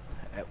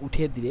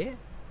উঠিয়ে দিয়ে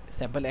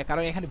স্যাম্পল,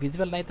 কারণ এখানে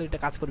ভিজিবল নাই তো এটা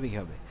কাজ করবে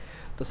কীভাবে।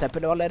 তো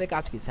স্যাম্পল অল লেয়ারের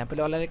কাজ কি? স্যাম্পল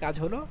অল লেয়ারের কাজ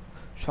হলো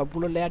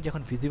সবগুলো লেয়ার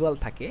যখন ভিজিবল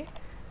থাকে,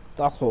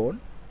 তখন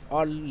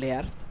অল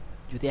লেয়ার্স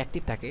যদি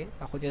অ্যাক্টিভ থাকে,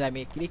 তখন যদি আমি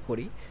ক্লিক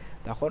করি,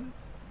 তখন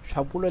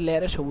সবগুলো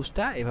লেয়ারের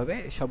সবুজটা এভাবে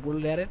সবগুলো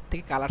লেয়ারের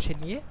থেকে কালার সে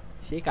নিয়ে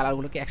সেই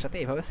কালারগুলোকে একসাথে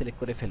এভাবে সিলেক্ট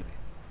করে ফেলবে।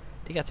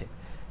 ঠিক আছে,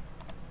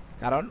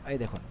 কারণ এই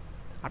দেখুন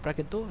আপনার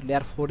কিন্তু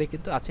লেয়ার 4-এ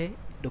কিন্তু আছে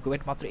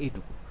ডকুমেন্ট মাত্র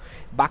এইটুকু,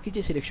 বাকি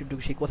যে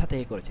সিলেকশনটুকু সেই কোথা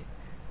থেকে করেছে,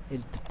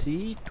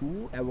 3, 2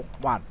 এবং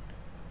 1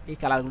 এই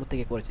কালারগুলো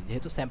থেকে করেছে,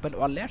 যেহেতু স্যাম্পল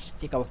অল লেয়ার্স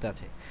চেক অবস্থায়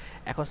আছে।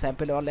 এখন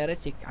স্যাম্পল অল লেয়ারে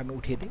চেক আমি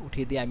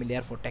উঠিয়ে দিই আমি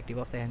লেয়ার 4টা অ্যাক্টিভ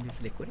অবস্থায় এখানে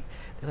সিলেক্ট করি।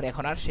 দেখুন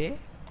এখন আর সে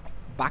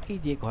বাকি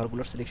যে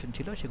ঘরগুলোর সিলেকশন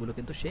ছিল সেগুলো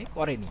কিন্তু সে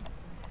করেনি,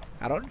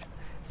 কারণ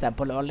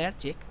sample all layer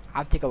check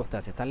uncheck অবস্থায়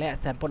আছে। তাহলে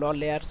স্যাম্পল অল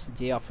লেয়ার্স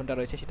যে অপশনটা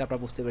রয়েছে সেটা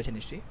আপনারা বুঝতে পেরেছেন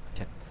নিশ্চয়ই।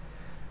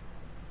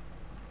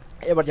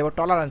 এবার যাব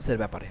টলারেন্সের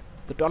ব্যাপারে।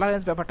 তো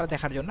টলারেন্স ব্যাপারটা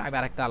দেখার জন্য আমি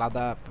আরেকটা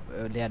আলাদা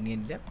লেয়ার নিয়ে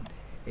নিলাম,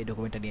 এই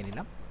ডকুমেন্টটা নিয়ে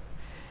নিলাম।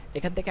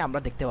 এখান থেকে আমরা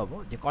দেখতে পাবো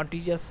যে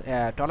কন্টিনিউয়াস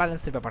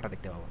টলারেন্সের ব্যাপারটা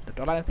দেখতে পাবো। তো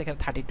টলারেন্স এখানে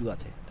 32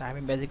 আছে, তাই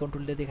আমি ম্যাজিক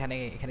কন্ট্রোল দিয়ে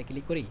এখানে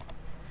ক্লিক করি,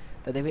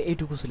 তা দেখবে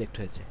এইটুকু সিলেক্ট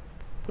হয়েছে,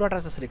 পুরোটা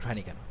সিলেক্ট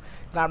হয়নি কেন?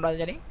 কারণ আমরা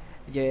জানি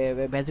যে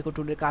ম্যাজিক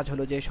কন্ট্রোলের কাজ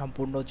হলো যে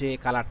সম্পূর্ণ যে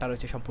কালারটা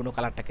রয়েছে সম্পূর্ণ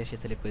কালারটাকে সে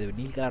সিলেক্ট করে দেবে।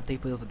 নীল কালার তো এই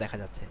পর্যন্ত দেখা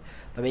যাচ্ছে,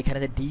 তবে এখানে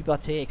যে ডিপ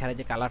আছে, এখানে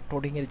যে কালার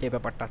টোডিংয়ের যে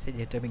ব্যাপারটা আছে,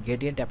 যেহেতু আমি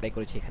গ্রেডিয়েন্ট অ্যাপ্লাই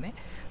করেছি এখানে,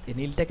 এই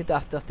নীলটা কিন্তু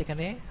আস্তে আস্তে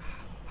এখানে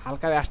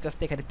হালকা আস্তে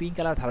আস্তে এখানে পিঙ্ক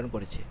কালার ধারণ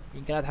করেছে,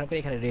 পিঙ্ক কালার ধারণ করে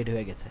এখানে রেড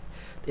হয়ে গেছে।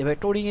 তো এবার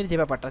টোনিংয়ের যে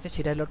ব্যাপারটা আছে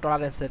সেটা হলো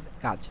টলারেন্সের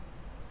কাজ।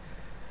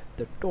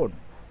 তো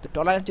তো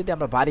টলারেন্স যদি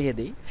আমরা বাড়িয়ে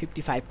দিই,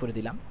 55 করে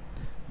দিলাম,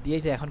 দিয়ে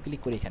যে এখন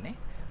ক্লিক করি এখানে,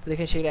 তো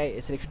দেখে সেই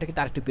সিলেকশনটা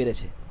কিন্তু আরেকটু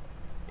বেড়েছে।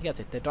 ঠিক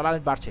আছে, তো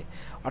টলারেন্স বাড়ছে,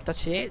 অর্থাৎ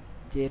সে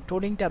যে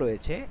টোনিংটা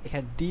রয়েছে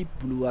এখানে ডিপ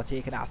ব্লু আছে,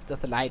 এখানে আস্তে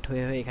আস্তে লাইট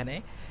হয়ে এখানে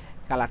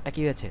কালারটা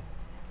কী হয়েছে,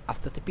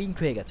 আস্তে আস্তে পিঙ্ক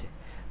হয়ে গেছে।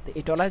 তো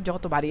এই টলারেন্স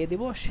যত বাড়িয়ে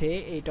দেবো, সে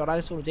এই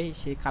টলারেন্স অনুযায়ী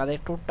সেই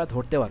কালারের টোনটা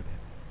ধরতে পারবে,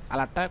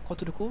 কালারটা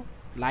কতটুকু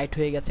লাইট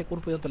হয়ে গেছে, কোন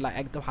পর্যন্ত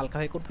একদম হালকা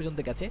হয়ে কোন পর্যন্ত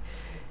গেছে,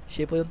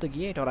 সে পর্যন্ত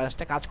গিয়ে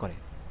টলারেন্সটা কাজ করে।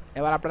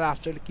 এবার আপনারা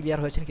আসলে ক্লিয়ার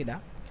হয়েছেন কি না?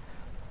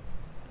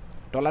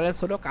 টলারেন্স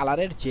হলো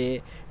কালারের যে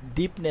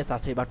ডিপনেস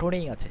আছে বা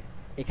টোনিং আছে,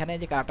 এখানে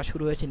যে কালারটা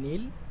শুরু হয়েছে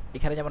নীল,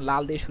 এখানে যেমন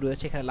লাল দিয়ে শুরু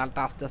হয়েছে, এখানে লালটা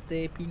আস্তে আস্তে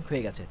পিঙ্ক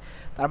হয়ে গেছে।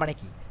 তার মানে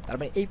কি? তার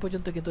মানে এই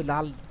পর্যন্ত কিন্তু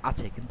লাল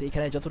আছে, কিন্তু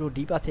এখানে যতটুকু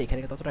ডিপ আছে এখানে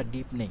ততটা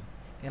ডিপ নেই,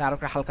 এখানে আরও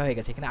একটা হালকা হয়ে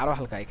গেছে, এখানে আরও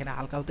হালকা, এখানে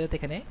হালকা হতে হতে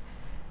এখানে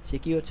সে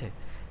কী হচ্ছে,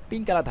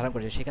 পিঙ্ক কালার ধারণ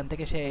করেছে, সেখান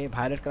থেকে সে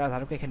ভায়োলেট কালার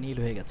ধারণ করে এখানে নীল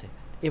হয়ে গেছে।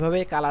 এভাবে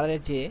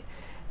কালারের যে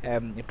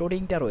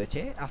টোনিংটা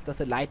রয়েছে আস্তে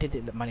আস্তে লাইটে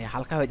মানে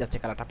হালকা হয়ে যাচ্ছে,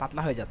 কালারটা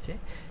পাতলা হয়ে যাচ্ছে,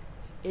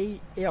 এই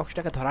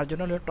অপশনটাকে ধরার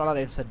জন্য হলো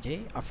টলারেন্সের যে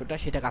অপশনটা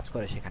সেটা কাজ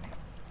করে সেখানে।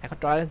 এখন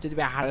টলারেন্স যদি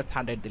আমি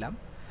 100 দিলাম,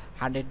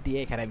 100 দিয়ে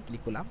এখানে আমি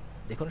ক্লিক করলাম,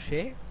 দেখুন সে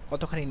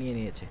কতখানি নিয়ে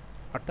নিয়েছে,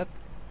 অর্থাৎ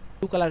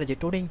ব্লু কালারের যে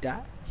টোনিংটা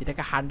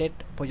সেটাকে 100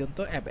 পর্যন্ত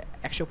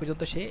 100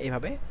 পর্যন্ত সে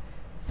এভাবে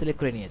সিলেক্ট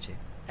করে নিয়েছে।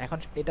 এখন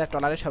এটা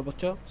টলারের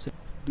সর্বোচ্চ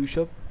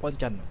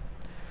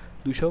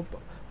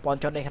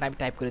 255 এখানে আমি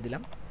টাইপ করে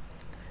দিলাম,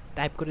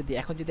 টাইপ করে দিয়ে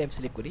এখন যদি আমি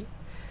সিলেক্ট করি,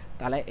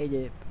 তাহলে এই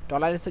যে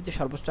টলারেন্সের যে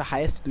সর্বোচ্চ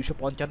হাইয়েস্ট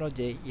 255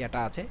 যে ইয়াটা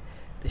আছে,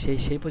 তো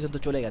সেই পর্যন্ত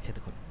চলে গেছে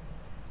দেখুন।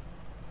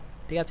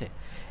 ঠিক আছে,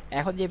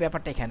 এখন যে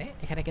ব্যাপারটা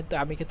এখানে কিন্তু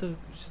আমি কিন্তু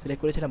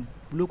সিলেক্ট করেছিলাম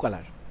ব্লু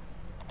কালার,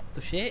 তো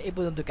সে এই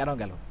পর্যন্ত কেন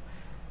গেল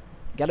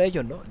এই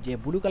জন্য যে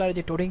ব্লু কালারের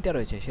যে টোনিংটা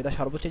রয়েছে সেটা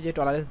সর্বোচ্চ যে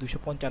টলারেন্স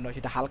 255,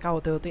 সেটা হালকা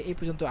হতে হতে এই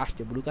পর্যন্ত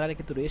আসছে, ব্লু কালারে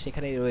কিন্তু রয়েছে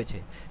সেখানে রয়েছে,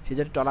 সেই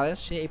জন্য টলারেন্স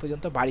সে এই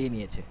পর্যন্ত বাড়িয়ে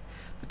নিয়েছে।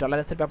 তো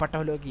টলারেন্সের ব্যাপারটা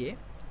হলো গিয়ে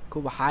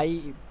খুব হাই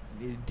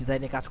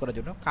ডিজাইনে কাজ করার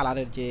জন্য,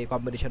 কালারের যে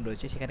কম্বিনেশন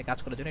রয়েছে সেখানে কাজ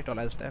করার জন্য এই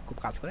টলারেন্সটা খুব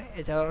কাজ করে।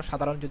 এছাড়াও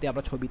সাধারণ যদি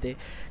আমরা ছবিতে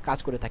কাজ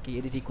করে থাকি,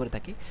 এডিটিং করে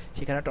থাকি,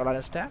 সেখানে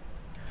টলারেন্সটা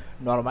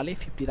নর্মালি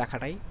 50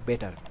 রাখাটাই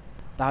বেটার।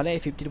 তাহলে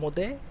এই 50-র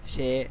মধ্যে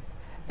সে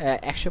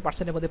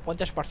 100%-এর মধ্যে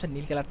 50%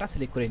 নীল কালারটা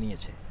সিলেক্ট করে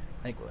নিয়েছে।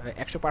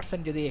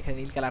 100% যদি এখানে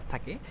নীল কালার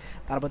থাকে,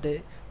 তার মধ্যে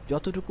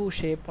যতটুকু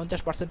সে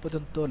 50%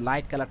 পর্যন্ত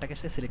লাইট কালারটাকে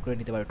সে সিলেক্ট করে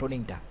নিতে পারে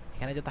টোনিংটা।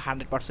 এখানে যত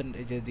 100%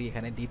 যদি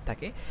এখানে ডিপ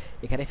থাকে,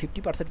 এখানে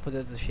 50%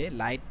 পর্যন্ত সে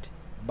লাইট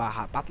বা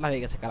পাতলা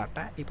হয়ে গেছে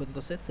কালারটা, এই পর্যন্ত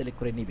সে সিলেক্ট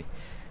করে নিবে।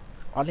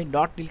 অনলি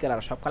নট নীল কালার,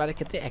 সব কালারের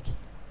ক্ষেত্রে একই,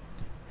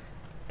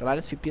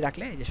 টলারেন্স 50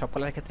 রাখলে এই যে সব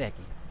কালারের ক্ষেত্রে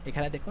একই।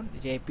 এখানে দেখুন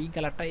যে পিঙ্ক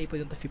কালারটা এই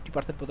পর্যন্ত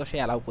 50% পর্যন্ত সে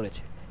অ্যালাউ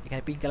করেছে।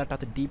 এখানে পিঙ্ক কালারটা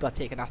হয়তো ডিপ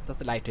আছে, এখানে আস্তে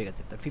আস্তে লাইট হয়ে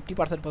গেছে, তো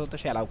 50% পর্যন্ত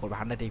সে অ্যালাউ করবে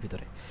 100 এর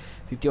ভিতরে,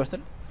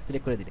 50%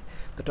 সিলেক্ট করে দিলে।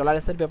 তো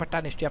টলারেন্সের ব্যাপারটা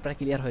নিশ্চয়ই আপনারা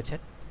ক্লিয়ার হয়েছে।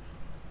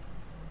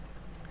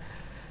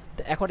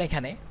 তো এখন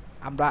এখানে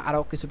আমরা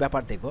আরও কিছু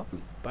ব্যাপার দেখব।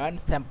 পয়েন্ট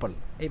স্যাম্পল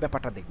এই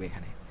ব্যাপারটা দেখবো।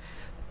 এখানে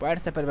পয়েন্ট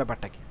স্যাম্পল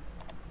ব্যাপারটা কি,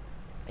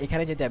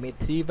 এখানে যদি আমি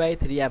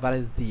 3/3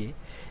 অ্যাভারেজ দিয়ে,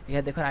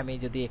 এখানে দেখুন আমি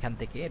যদি এখান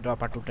থেকে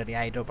ড্রপার টুলটা নিই,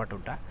 আই ড্রপার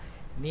টুলটা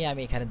নিয়ে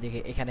আমি এখানে দিকে,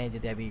 এখানে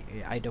যদি আমি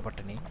আই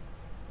ড্রপারটা নিই,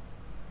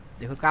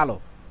 দেখুন কালো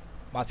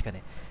মাঝখানে।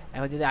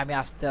 এখন যদি আমি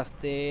আস্তে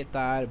আস্তে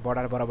তার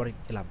বর্ডার বরাবর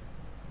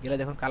গেলে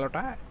দেখুন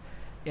কালোটা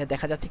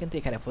দেখা যাচ্ছে, কিন্তু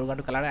এখানে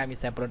ফোরগ্রাউন্ড কালারে আমি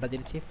স্যাম্পলটা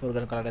দিয়েছি,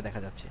 ফোরগ্রাউন্ড কালারে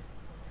দেখা যাচ্ছে।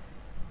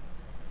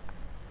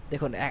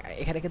 দেখুন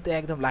এখানে কিন্তু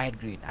একদম লাইট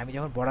গ্রিন, আমি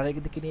যখন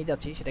বর্ডারের দিকে নিয়ে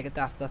যাচ্ছি সেটা কিন্তু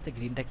আস্তে আস্তে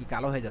গ্রিনটা কি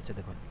কালো হয়ে যাচ্ছে।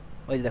 দেখুন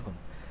ওই যে দেখুন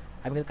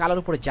আমি কিন্তু কালোর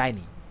উপরে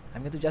যাইনি,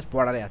 আমি কিন্তু জাস্ট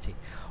বর্ডারে আছি।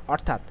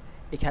 অর্থাৎ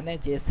এখানে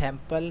যে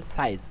স্যাম্পল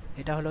সাইজ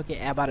এটা হলো কি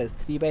অ্যাভারেজ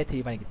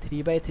 3/3, মানে কি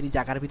 3/3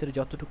 জায়গার ভিতরে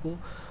যতটুকু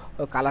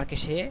কালারকে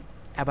সে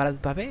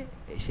অ্যাভারেজভাবে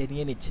সে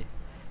নিয়ে নিচ্ছে।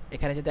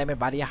 এখানে যদি আমি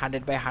বাড়িয়ে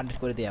 100/100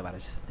 করে দিই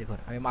অ্যাভারেজ, দেখুন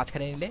আমি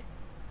মাঝখানে নিলে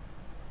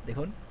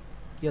দেখুন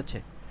কী হচ্ছে,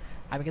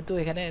 আমি কিন্তু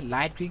এখানে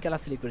লাইট গ্রিন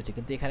কালার সিলেক্ট করেছি,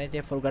 কিন্তু এখানে যে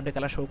ফোরগ্রাউন্ডের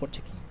কালার শো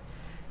করছে কি,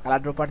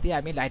 কালার ড্রপার দিয়ে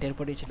আমি লাইটের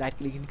উপর দিয়েছি, লাইট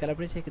গ্রিন কালার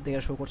পড়েছে, কিন্তু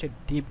এখানে শো করছে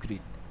ডিপ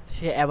গ্রিন।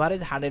 সে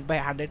অ্যাভারেজ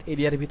 100/100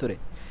 এরিয়ার ভিতরে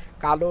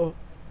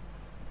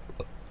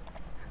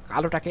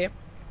কালোটাকে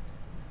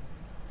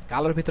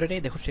কালোর ভিতরে নেই,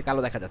 দেখুন সে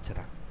কালো দেখা যাচ্ছে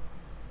না।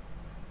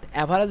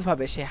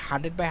 অ্যাভারেজভাবে সে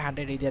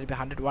 100/100 এরিয়ার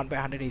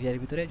 101/100 এরিয়ার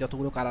ভিতরে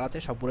যতগুলো কালার আছে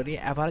সবগুলো নিয়ে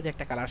অ্যাভারেজ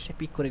একটা কালার সে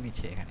পিক করে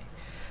নিচ্ছে এখানে।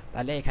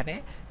 তাহলে এখানে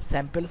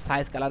স্যাম্পল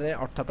সাইজ কালারের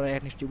অর্থ আপনারা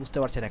নিশ্চয়ই বুঝতে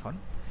পারছেন এখন,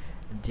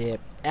 যে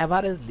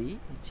অ্যাভারেজলি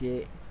যে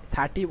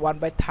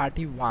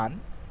 31/31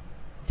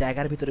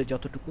 জায়গার ভিতরে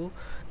যতটুকু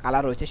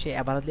কালার রয়েছে সে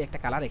অ্যাভারেজলি একটা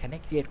কালার এখানে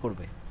ক্রিয়েট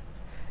করবে।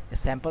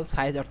 স্যাম্পল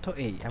সাইজ অর্থ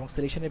এই, এবং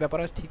সিলেকশনের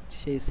ব্যাপারেও ঠিক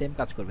সেই সেম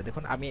কাজ করবে।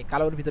 দেখুন আমি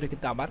কালোর ভিতরে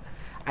কিন্তু আমার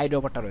আই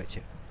ড্রপারটা রয়েছে,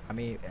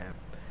 আমি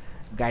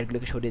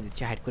গাইডগুলোকে সরিয়ে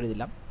দিচ্ছি, হাইড করে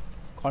দিলাম,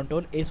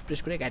 Ctrl+S প্রেস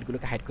করে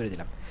গাইডগুলোকে হাইড করে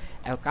দিলাম।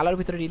 এখন কালোর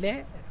ভিতরে নিলে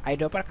আই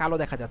ড্রপার কালো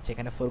দেখা যাচ্ছে,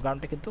 এখানে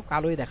ফোরগ্রাউন্ডে কিন্তু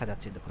কালোই দেখা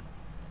যাচ্ছে। দেখুন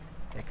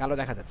কালো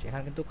দেখা যাচ্ছে,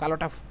 এখানে কিন্তু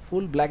কালোটা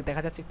ফুল ব্ল্যাক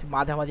দেখা যাচ্ছে। একটু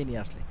মাঝামাঝি নিয়ে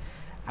আসলে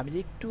আমি যে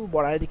একটু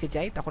বর্ডারের দিকে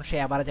যাই তখন সে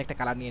অ্যাভারেজ একটা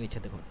কালার নিয়ে নিচ্ছে।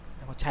 দেখুন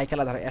এখন ছাই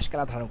কালার অ্যাশ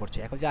কালার ধারণ করছে।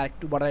 এখন যে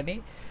আরেকটু বর্ডারে নেই,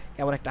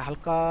 কেমন একটা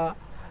হালকা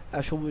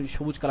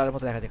সবুজ কালারের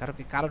মতো দেখা যায়।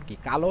 কারণ কি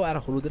কালো আর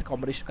হলুদের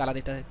কম্বিনেশন কালার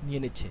এটা নিয়ে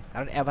নিচ্ছে,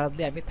 কারণ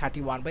অ্যাভারেজলি আমি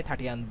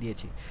 31/31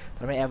 দিয়েছি।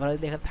 তার মানে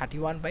অ্যাভারেজলি এখানে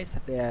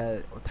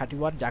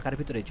 31/31 জায়গার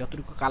ভিতরে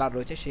যতটুকু কালার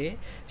রয়েছে সে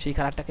সেই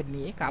কালারটাকে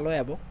নিয়ে কালো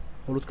এবং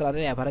হলুদ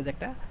কালারের অ্যাভারেজ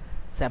একটা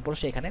স্যাম্পল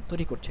সে এখানে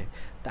তৈরি করছে।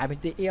 তা আমি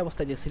যদি এই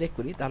অবস্থায় যে সিলেক্ট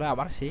করি তাহলে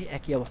আমার সেই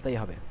একই অবস্থায়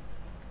হবে।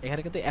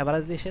 এখানে কিন্তু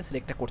অ্যাভারেজলি সে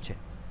সিলেক্টটা করছে।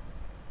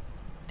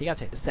 ঠিক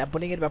আছে,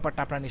 স্যাম্পলিংয়ের ব্যাপারটা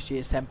আপনারা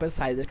নিশ্চয়ই স্যাম্পল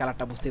সাইজের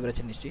কালারটা বুঝতে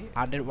পেরেছেন নিশ্চয়ই।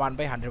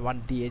 101/101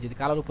 দিয়ে যদি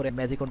কালার উপরে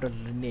ম্যাজিক কন্ট্রোল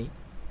নেই,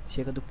 সে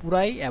কিন্তু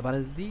পুরাই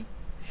অ্যাভারেজলি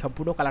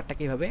সম্পূর্ণ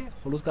কালারটাকে এভাবে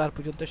হলুদ কালার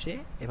পর্যন্ত সে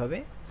এভাবে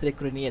সিলেক্ট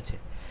করে নিয়েছে,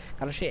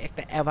 কারণ সে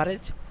একটা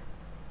অ্যাভারেজ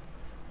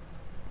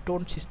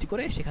টোন সৃষ্টি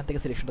করে সেখান থেকে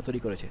সিলেকশনটা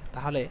তৈরি করেছে।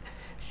 তাহলে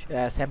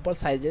স্যাম্পল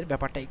সাইজের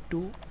ব্যাপারটা একটু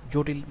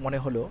জটিল মনে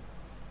হলো,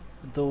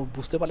 তো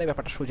বুঝতে পারলে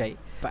ব্যাপারটা সোজাই।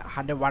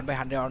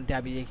 101/101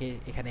 আমি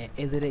এখানে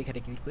এজের এখানে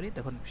ক্লিক করি,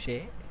 তখন সে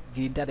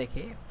গ্রিনটা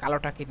রেখে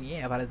কালোটাকে নিয়ে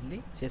অ্যাভারেজলি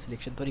সে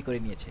সিলেকশন তৈরি করে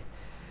নিয়েছে।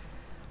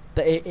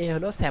 তো এই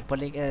হলো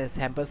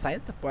স্যাম্পল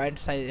সাইজ।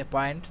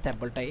 পয়েন্ট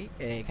স্যাম্পলটাই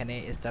এখানে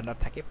স্ট্যান্ডার্ড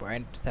থাকে,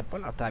 পয়েন্ট স্যাম্পল।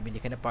 অর্থাৎ আমি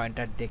যেখানে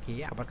পয়েন্টার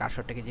দেখিয়ে আমার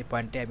কার্সরটাকে যে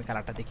পয়েন্টে আমি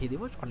কালারটা দেখিয়ে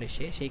দেবো, অনলি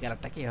সে সেই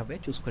কালারটাকে এভাবে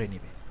চুজ করে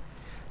নেবে।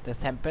 তো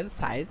স্যাম্পল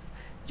সাইজ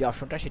যে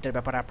অপশনটা সেটার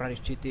ব্যাপারে আপনারা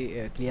নিশ্চয়ই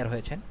ক্লিয়ার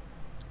হয়েছেন।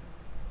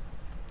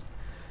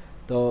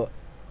 তো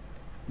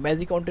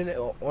ম্যাজিক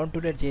অন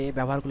টুলের যে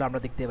ব্যবহারগুলো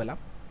আমরা দেখতে পেলাম,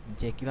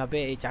 যে কীভাবে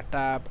এই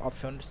চারটা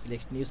option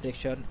new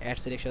selection, add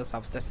selection,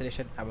 substr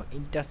selection এবং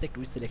ইন্টারসেক্ট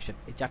উইথ সিলেকশন,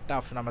 এই চারটা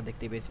অপশন আমরা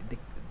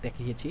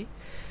দেখিয়েছি।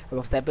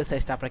 এবং স্যাম্পল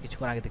সাইজটা আপনারা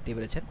কিছুক্ষণ আগে দেখতে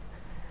পেরেছেন।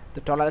 তো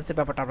টলারেন্সের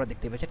ব্যাপারটা আমরা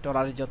দেখতে পেয়েছি,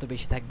 টলারেন্স যত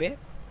বেশি থাকবে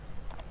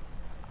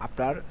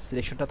আপনার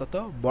সিলেকশনটা তত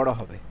বড়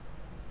হবে,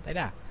 তাই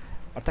না?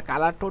 অর্থাৎ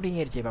কালার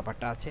টোনিংয়ের যে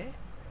ব্যাপারটা আছে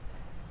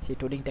সেই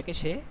টোনিংটাকে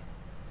সে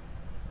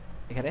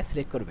এখানে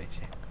সিলেক্ট করবে,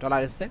 সে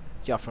টলারেন্সের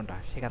যে অপশনটা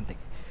সেখান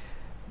থেকে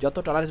যত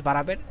টলারেন্স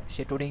বাড়াবেন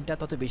সে টোনিংটা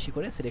তত বেশি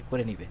করে সিলেক্ট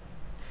করে নেবে।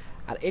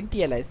 আর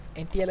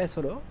এনটিএলএস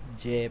হলো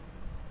যে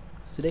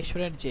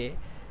সিলেকশনের যে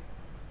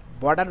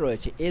বর্ডার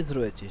রয়েছে, এজ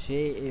রয়েছে,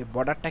 সেই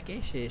বর্ডারটাকে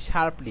সে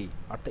শার্পলি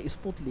অর্থাৎ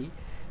স্মুথলি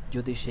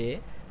যদি সে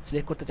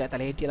সিলেক্ট করতে চায়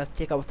তাহলে এনটিএলএস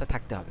চেক অবস্থায়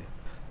থাকতে হবে।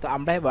 তো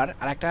আমরা এবার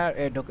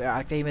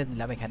আরেকটা ইমেজ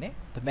নিলাম এখানে।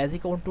 তো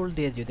ম্যাজিক অন টুল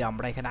দিয়ে যদি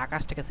আমরা এখানে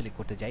আকাশটাকে সিলেক্ট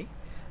করতে যাই,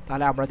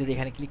 তাহলে আমরা যদি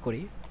এখানে ক্লিক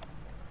করি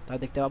তাহলে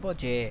দেখতে পাবো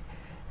যে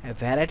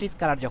ভ্যারাইটিস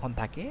কালার যখন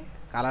থাকে,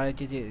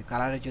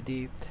 কালারের যদি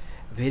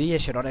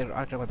ভেরিয়েশন অনেক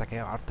রকম থাকে,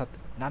 অর্থাৎ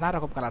নানা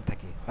রকম কালার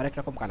থাকে, হরেক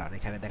রকম কালার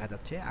এখানে দেখা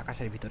যাচ্ছে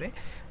আকাশের ভিতরে।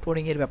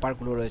 টোনিংয়ের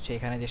ব্যাপারগুলো রয়েছে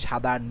এখানে, যে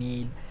সাদা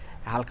নীল,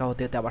 হালকা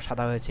হতে হতে আবার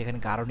সাদা হয়েছে, এখানে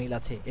গাঢ় নীল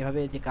আছে। এভাবে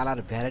যে কালার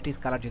ভ্যারাইটিস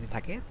কালার যদি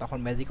থাকে তখন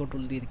ম্যাজিক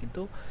কন্ট্রোল দিয়ে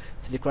কিন্তু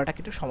সিলেক্ট করাটা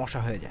কিন্তু সমস্যা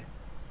হয়ে যায়।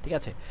 ঠিক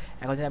আছে,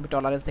 এখন যদি আমি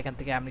টলারেন্স এখান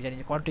থেকে আমি জানি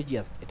যে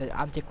কন্টিজিয়াস, এটা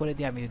আনচেক করে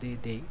দিয়ে আমি যদি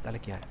দিই তাহলে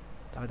কী হয়,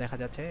 তাহলে দেখা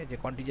যাচ্ছে যে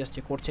কন্টিজিয়াস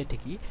চেক করছে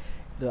ঠিকই,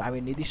 তো আমি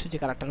নির্দিষ্ট যে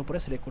কালারটার উপরে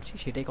সিলেক্ট করছি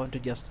সেটাই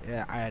কন্টিনিউয়াস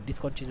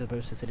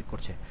ডিসকন্টিনিউয়াসভাবে সিলেক্ট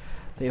করছে।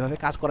 তো এইভাবে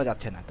কাজ করা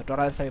যাচ্ছে না। তো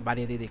টলারেন্স আমি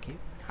বাড়িয়ে দিয়ে দেখি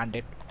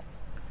 100।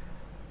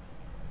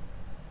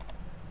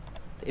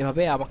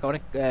 এভাবে আমাকে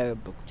অনেক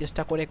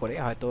চেষ্টা করে করে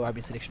হয়তো আমি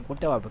সিলেকশন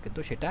করতে পারবো, কিন্তু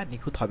সেটা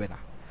নিখুঁত হবে না।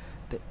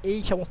 তো এই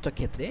সমস্ত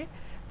ক্ষেত্রে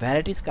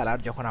ভ্যারাইটিস কালার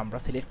যখন আমরা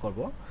সিলেক্ট করব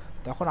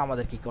তখন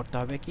আমাদের কি করতে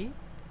হবে, কি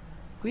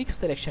কুইক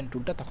সিলেকশন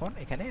টুলটা তখন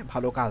এখানে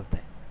ভালো কাজ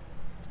দেয়।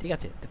 ঠিক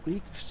আছে, তো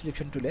কুইক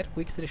সিলেকশন টুলের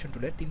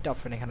 3টা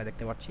অপশন এখানে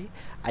দেখতে পাচ্ছি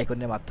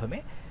আইকনের মাধ্যমে।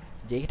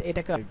 যে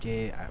এটাকে যে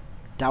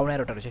ডাউন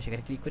অ্যারোটা রয়েছে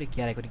সেখানে ক্লিক করে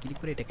গিয়ার আইকনে ক্লিক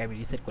করে এটাকে আমি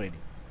রিসেট করে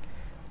নিই,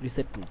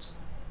 রিসেট টুলস,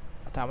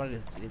 অর্থাৎ আমার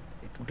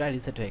টুলটা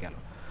রিসেট হয়ে গেল।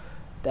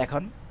 তো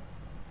এখন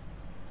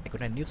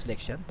এখানে নিউ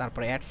সিলেকশন,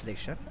 তারপরে অ্যাড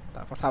সিলেকশন,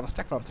 তারপর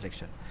subtract from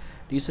selection,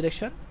 new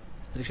selection,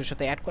 সিলেকশনের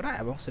সাথে অ্যাড করা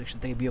এবং সিলেকশন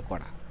থেকে বিয়োগ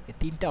করা, এই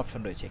 3টা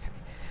অপশন রয়েছে এখানে।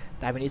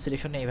 তাই আমি নিউ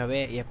সিলেকশনে এইভাবে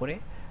করে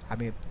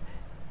আমি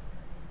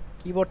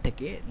কিবোর্ড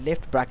থেকে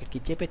লেফট ব্র্যাকেট কি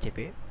চেপে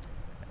চেপে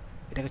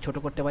এটাকে ছোট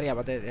করতে পারি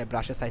আমাদের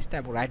ব্রাশের সাইজটা,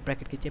 এবং রাইট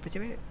ব্র্যাকেট কি চেপে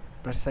চেপে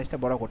ব্রাশের সাইজটা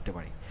বড় করতে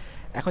পারি।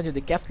 এখন যদি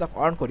ক্যাপস লক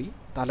অন করি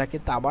তাহলে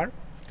কিন্তু আমার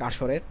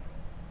কার্সরের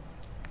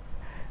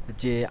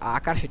যে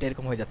আকার সেটা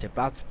এরকম হয়ে যাচ্ছে,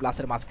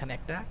 প্লাসের মাঝখানে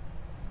একটা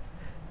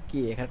কি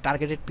এখানে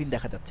টার্গেটেড পিন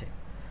দেখা যাচ্ছে।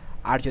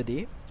 আর যদি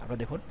আমরা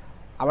দেখুন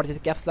আবার যদি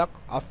ক্যাপস লক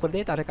অফ করে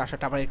দিই তাহলে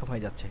কার্সরটা আবার এরকম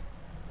হয়ে যাচ্ছে।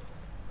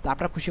 তো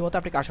আপনার খুশি মতো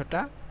আপনি কার্সরটা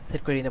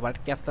সেট করে নিতে পারেন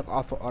ক্যাপস লক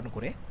অফ অন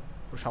করে,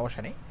 কোনো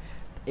সমস্যা নেই।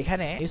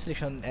 এখানে নিউ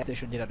সিলেকশন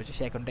যেটা রয়েছে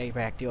সেই আইকনটা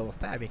এইভাবে অ্যাক্টিভ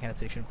অবস্থায় আমি এখানে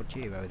সিলেকশন করছি,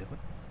 এইভাবে দেখুন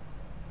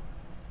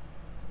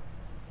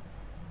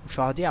খুব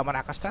সহজেই আমার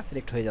আকাশটা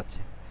সিলেক্ট হয়ে যাচ্ছে।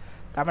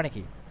 তার মানে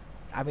কি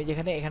আমি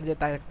যেখানে এখানে যে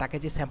তাকে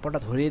যে স্যাম্পলটা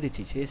ধরিয়ে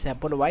দিচ্ছি সেই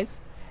স্যাম্পল ওয়াইজ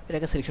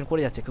এটাকে সিলেকশন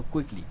করে যাচ্ছে খুব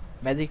কুইকলি।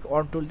 ম্যাজিক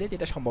অন টুল দিয়ে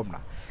যেটা সম্ভব না,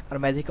 কারণ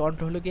ম্যাজিক অন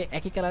টুল হলো গিয়ে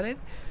একই কালারের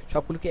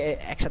সবগুলোকে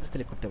একসাথে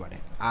সিলেক্ট করতে পারে।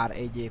 আর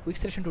এই যে কুইক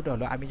সিলেকশন টুলটা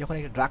হলো আমি যখন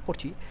এটা ড্রাগ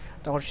করছি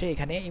তখন সে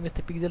এখানে ইমেজ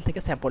পিক্সেল থেকে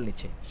স্যাম্পল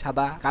নিচ্ছে,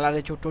 সাদা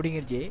কালারের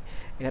টোডিংয়ের যে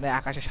এখানে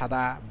আকাশে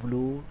সাদা,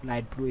 ব্লু,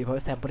 লাইট ব্লু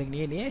এভাবে স্যাম্পলিং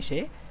নিয়ে নিয়ে সে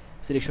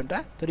সিলেকশনটা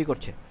তৈরি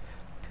করছে।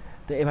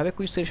 তো এভাবে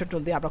কুইক সিলেকশন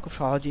টুল দিয়ে আমরা খুব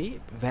সহজেই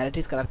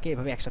ভ্যারাইটিস কালারকে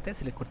এভাবে একসাথে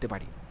সিলেক্ট করতে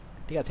পারি।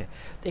 ঠিক আছে,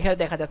 তো এখানে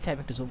দেখা যাচ্ছে, আমি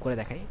একটু জুম করে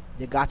দেখাই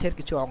যে গাছের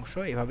কিছু অংশ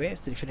এভাবে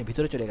সিলেকশনের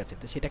ভিতরে চলে গেছে।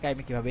 তো সেটাকে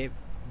আমি কীভাবে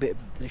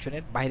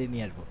সিলেকশনের বাইরে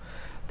নিয়ে আসবো,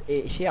 তো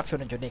সেই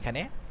অপশনের জন্য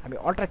এখানে আমি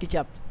অল্টার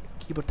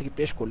কিবোর্ড থেকে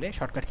প্রেস করলে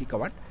শর্টকাট কি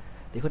কমান্ড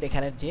দেখুন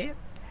এখানে যে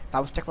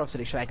সাবস্ট্রাক্ট ফ্রম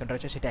সিলেকশন আইকনটা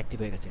রয়েছে সেটা অ্যাক্টিভ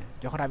হয়ে গেছে।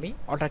 যখন আমি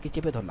অল্টার কি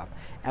চেপে ধরলাম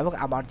এবং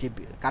আমার যে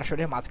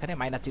কার্সরের মাঝখানে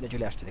মাইনাস চিহ্ন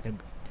চলে আসছে, দেখেন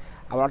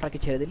আবার অল্টার কি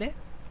ছেড়ে দিলে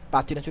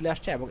প্লাস চিহ্ন চলে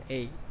আসছে এবং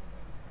এই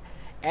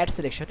অ্যাড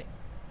সিলেকশন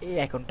এই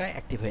আইকনটা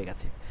অ্যাক্টিভ হয়ে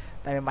গেছে।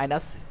 তাই আমি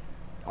মাইনাস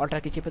অল্টার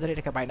কি চেপে ধরে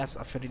এটাকে মাইনাস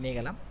অপশনে নিয়ে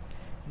গেলাম,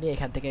 নিয়ে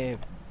এখান থেকে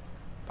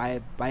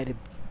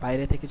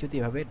বাইরে থেকে যদি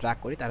এভাবে ড্রাগ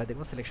করি তাহলে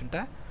দেখবো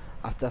সিলেকশনটা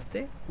আস্তে আস্তে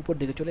উপর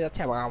দিকে চলে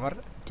যাচ্ছে এবং আমার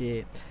যে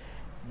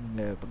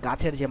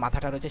গাছের যে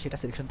মাথাটা রয়েছে সেটা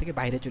সিলেকশন থেকে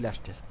বাইরে চলে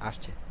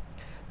আসছে।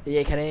 এই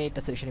এখানে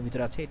এটা সিলেকশনের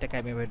ভিতরে আছে, এটাকে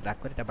আমি এভাবে ড্রাগ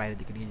করে এটা বাইরের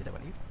দিকে নিয়ে যেতে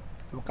পারি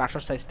এবং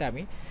কার্সর সাইজটা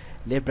আমি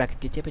লেফট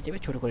ব্র্যাকেটকে চেপে চেপে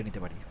ছোটো করে নিতে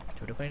পারি।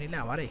 ছোটো করে নিলে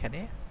আমার এখানে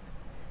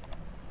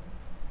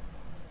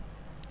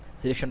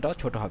সিলেকশনটাও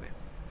ছোটো হবে।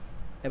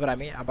 এবার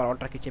আমি আবার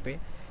অল্টার কি চেপে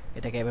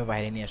এটাকে এভাবে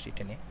বাইরে নিয়ে আসি,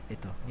 টেনে এই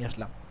তো নিয়ে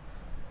আসলাম।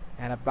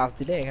 এখানে প্লাস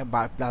দিলে এখানে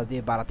প্লাস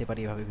দিয়ে বাড়াতে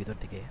পারি এভাবে, ভিতর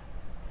থেকে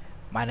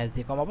মাইনাস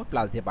দিয়ে কমাবো,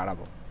 প্লাস দিয়ে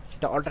বাড়াবো,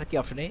 সেটা অল্টার কি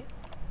অপশনে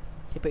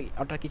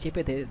অল্টার কি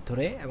চেপে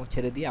ধরে এবং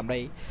ছেড়ে দিয়ে আমরা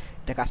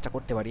এটা কাজটা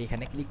করতে পারি।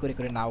 এখানে ক্লিক করে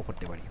করে নাও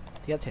করতে পারি।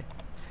 ঠিক আছে,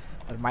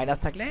 আর মাইনাস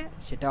থাকলে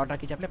সেটা অল্টার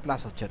কি চাপলে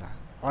প্লাস হচ্ছে না,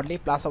 অনলি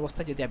প্লাস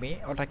অবস্থায় যদি আমি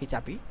অল্টার কি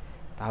চাপি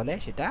তাহলে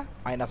সেটা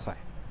মাইনাস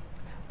হয়।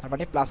 তার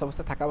মানে প্লাস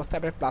অবস্থায় থাকা অবস্থায়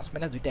আমরা প্লাস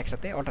মাইনাস দুইটা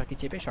একসাথে অল্টার কি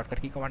চেপে শর্টকাট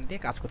কি কমান্ড দিয়ে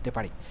কাজ করতে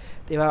পারি।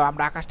 তো এভাবে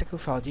আমরা আকাশটা খুব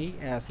সহজেই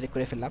সিলেক্ট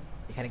করে ফেললাম।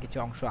 এখানে কিছু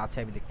অংশ আছে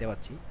আমি দেখতে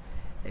পাচ্ছি,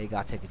 এই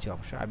গাছের কিছু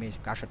অংশ আমি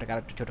কার্সরটাকে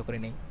আরেকটু ছোটো করে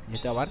নিই,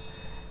 যেহেতু আমার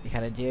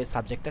এখানে যে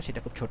সাবজেক্টটা সেটা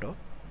খুব ছোটো।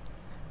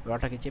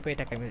 অল্টার কি চেপে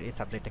এটাকে আমি এই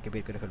সাবজেক্টটাকে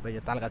বের করে ফেলবো,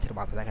 যে তাল গাছের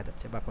মাথা দেখা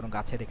যাচ্ছে বা কোনো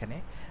গাছের এখানে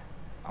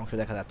অংশ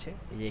দেখা যাচ্ছে,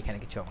 এই যে এখানে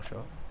কিছু অংশ।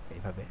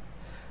 এইভাবে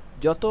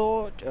যত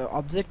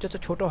অবজেক্ট যত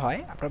ছোটো হয়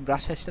আপনার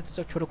ব্রাশ সাইজটা তত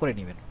ছোটো করে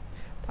নেবেন,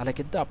 তাহলে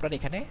কিন্তু আপনার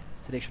এখানে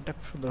সিলেকশনটা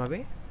খুব সুন্দরভাবে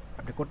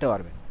আপনি করতে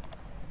পারবেন।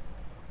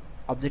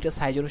 অবজেক্টের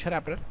সাইজ অনুসারে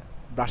আপনার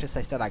ব্রাশের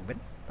সাইজটা রাখবেন,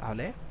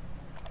 তাহলে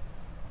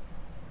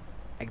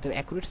একদম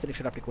অ্যাকুরেট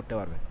সিলেকশন আপনি করতে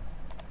পারবেন।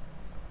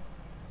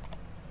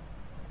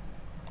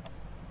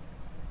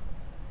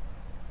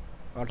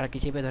 অল্টার কি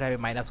চেপে ধরে আমি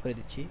মাইনাস করে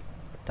দিচ্ছি,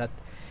 অর্থাৎ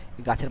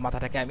গাছের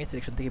মাথাটাকে আমি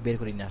সিলেকশন থেকে বের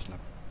করে নিয়ে আসলাম।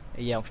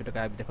 এই অংশটাকে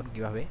আমি দেখুন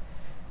কীভাবে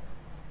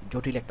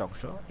জটিল একটা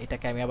অংশ,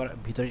 এটাকে আমি আবার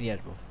ভিতরে নিয়ে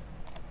আসবো,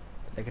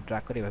 এটাকে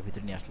ড্রাগ করে এভাবে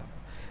ভিতরে নিয়ে আসলাম।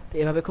 তো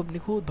এভাবে খুব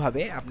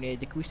নিখুঁতভাবে আপনি এই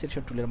যে কুইক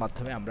সিলেকশন টুলের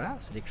মাধ্যমে আমরা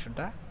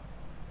সিলেকশনটা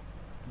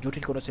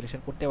জটিল কোনো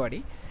সিলেকশন করতে পারি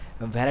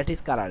ভ্যারাইটিস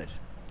কালারের।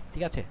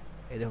 ঠিক আছে,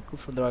 এই দেখো খুব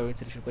সুন্দরভাবে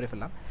সিলেকশন করে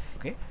ফেললাম।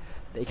 ওকে,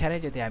 তো এখানে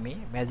যদি আমি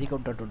ম্যাজিক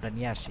কন্ট্রোল টুলটা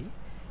নিয়ে আসি,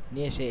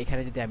 নিয়ে এসে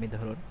এখানে যদি আমি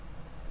ধরুন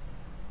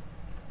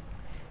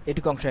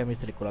এটুকু অংশ আমি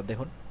সিলেক্ট করলাম,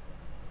 দেখুন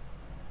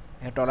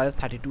এখানে টলারেন্স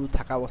 32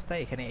 থাকা অবস্থায়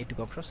এখানে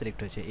এইটুকু অংশ সিলেক্ট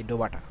হয়েছে, এই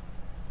ডোবাটা।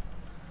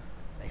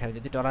 এখানে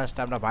যদি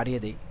টলারেন্সটা আমরা বাড়িয়ে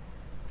দিই,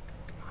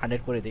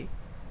 100 করে দিই,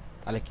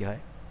 তাহলে কি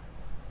হয়,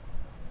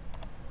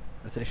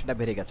 সিলেকশনটা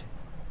বেড়ে গেছে।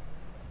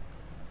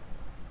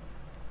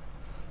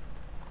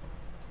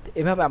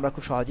 এভাবে আমরা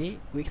খুব সহজেই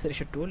কুইক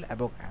সিলেকশন টুল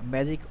এবং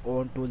ম্যাজিক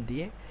ওন টুল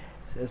দিয়ে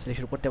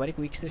সিলেকশন করতে পারি।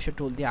 কুইক সিলেকশন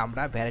টুল দিয়ে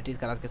আমরা ভ্যারাইটিস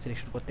কালারকে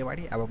সিলেকশন করতে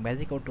পারি এবং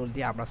ম্যাজিক ওন টুল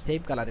দিয়ে আমরা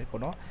সেম কালারের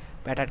কোনো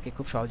প্যাটার্নকে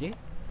খুব সহজেই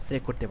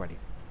সিলেক্ট করতে পারি।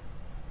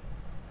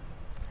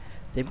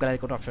 সেম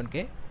কালারের কোনো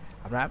অপশনকে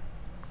আমরা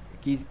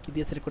কি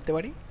দিয়ে সিলেক্ট করতে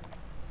পারি?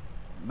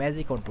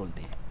 ম্যাজিক ওন টুল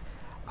দিয়ে।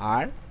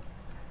 আর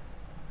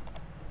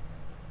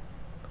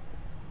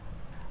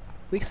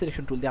কুইক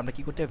সিলেকশন টুল দিয়ে আমরা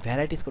কী করতে পারি?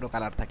 ভ্যারাইটিস কোনো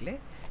কালার থাকলে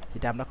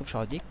সেটা আমরা খুব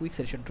সহজেই কুইক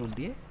সিলেকশন টুল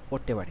দিয়ে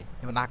করতে পারি।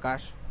 যেমন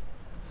আকাশ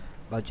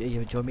বা এই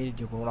জমির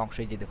যে কোনো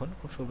অংশে যে দেখুন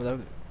খুব সুন্দর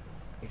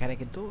এখানে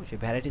কিন্তু সে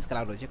ভ্যারাইটিস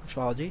কালার রয়েছে, খুব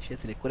সহজেই সে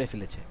সিলেক্ট করে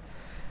ফেলেছে।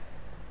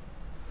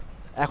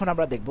 এখন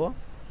আমরা দেখব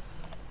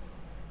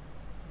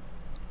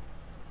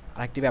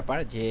আরেকটি ব্যাপার,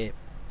 যে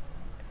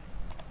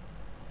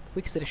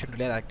কুইক সিলেকশন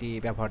টুলের আরেকটি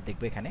ব্যবহার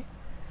দেখব এখানে।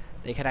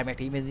 তো এখানে আমি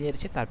একটা ইমেজ নিয়ে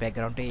এসেছি, তার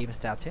ব্যাকগ্রাউন্ডে এই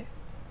ইমেজটা আছে,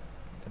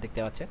 দেখতে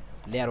পাচ্ছেন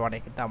লেয়ার 1-এ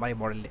কিন্তু আমার এই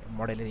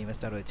মডেলের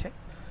ইমেজটা রয়েছে।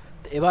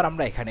 তো এবার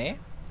আমরা এখানে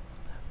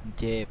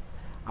যে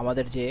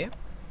আমাদের যে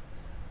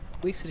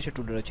কুইক সিলেকশন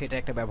টুল রয়েছে এটা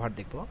একটা ব্যবহার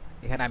দেখব।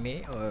 এখানে আমি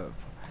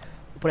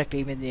উপরে একটা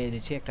ইমেজ নিয়ে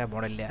নিয়েছি, একটা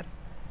মডেল লেয়ার।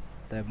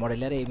 তো মডেল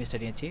লেয়ারে ইমেজটা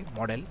নিয়েছি,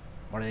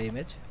 মডেলের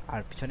ইমেজ, আর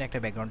পিছনে একটা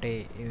ব্যাকগ্রাউন্ডে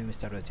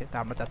ইমেজটা রয়েছে। তো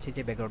আমরা চাচ্ছি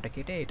যে ব্যাকগ্রাউন্ডটা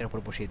কেটে এটার উপর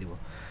বসিয়ে দিব।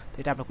 তো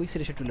এটা আমরা কুইক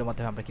সিলেকশন টুলের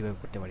মাধ্যমে আমরা কীভাবে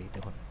করতে পারি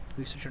দেখুন।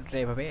 কুইক সিলেকশন টুলটা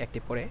এভাবে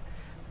অ্যাক্টিভ করে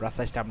ব্রাশ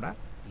সাইজটা আমরা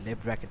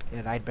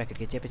রাইট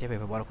ব্র্যাকেটকে চেপে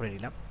এভাবে বড় করে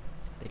নিলাম।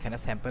 এখানে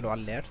স্যাম্পল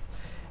অল লেয়ার্স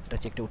এটা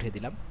চেকটা উঠিয়ে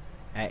দিলাম।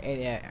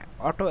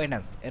 অটো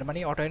এনহান্স, এর মানে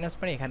অটো এনহান্স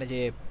মানে এখানে যে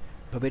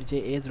ছবির যে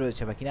এজ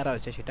রয়েছে বা কিনারা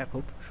রয়েছে সেটা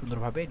খুব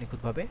সুন্দরভাবে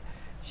নিখুঁতভাবে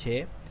সে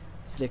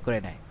সিলেক্ট করে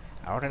নেয়।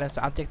 আর অটো এনহান্স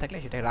আনচেক থাকলে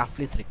সেটা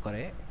রাফলি সিলেক্ট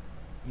করে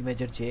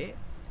ইমেজের যে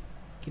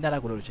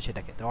কিনারাগুলো রয়েছে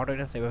সেটাকে। তো অটো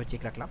এনহান্স এভাবে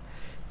চেক রাখলাম,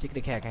 চেক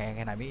রেখে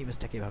এখানে আমি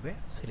ইমেজটাকে এভাবে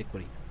সিলেক্ট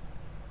করি,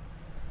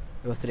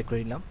 এবার সিলেক্ট করে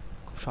নিলাম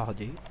খুব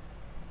সহজেই।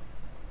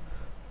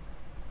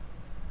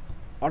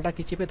 অলটা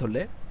কি চেপে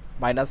ধরলে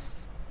মাইনাস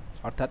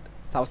অর্থাৎ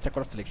সাবস্ট্রাক্ট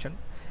করা সিলেকশন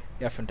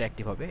এই অপশনটা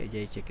অ্যাক্টিভ হবে। এই যে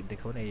এই চেক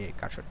দেখুন এই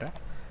কার্সরটা,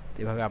 তো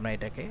এইভাবে আমরা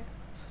এটাকে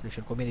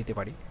সিলেকশন কমিয়ে দিতে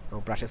পারি এবং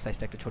ব্রাশের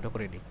সাইজটা একটু ছোটো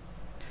করে নিই।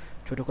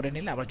 ছোটো করে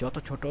নিলে আমরা যত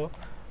ছোট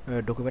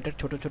ডকুমেন্টের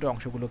ছোট ছোট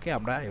অংশগুলোকে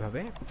আমরা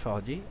এভাবে খুব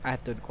সহজেই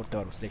আয়ত্ত করতে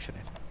পারবো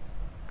সিলেকশনের।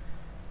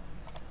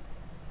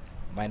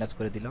 মাইনাস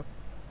করে দিলাম,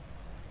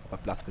 আবার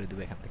প্লাস করে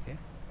দেবো এখান থেকে,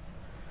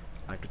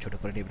 আর একটু ছোটো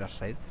করে নিই ব্রাশ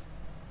সাইজ,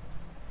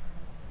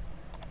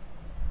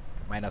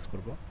 মাইনাস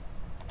করব।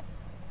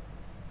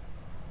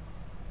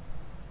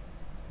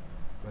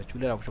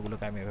 চুলের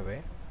অংশগুলোকে আমি এভাবে,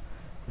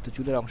 যেহেতু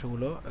চুলের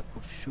অংশগুলো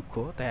খুব সূক্ষ্ম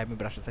তাই আমি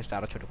ব্রাশের সাইজটা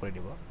আরও ছোটো করে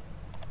নিব,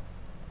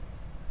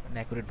 মানে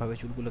অ্যাকুরেটভাবে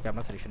চুলগুলোকে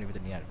আমরা সিলেকশনের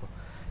ভিতরে নিয়ে আসবো।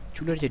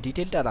 চুলের যে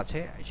ডিটেলটা আছে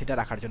সেটা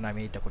রাখার জন্য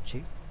আমি এটা করছি।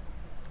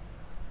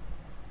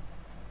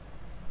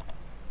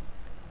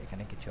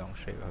 এখানে কিছু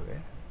অংশ এইভাবে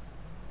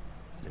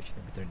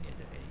সিলেকশনের ভিতরে নিয়ে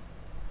যাবে,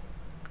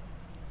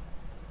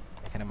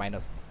 এখানে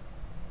মাইনাস,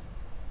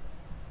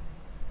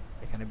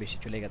 এখানে বেশি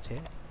চলে গেছে,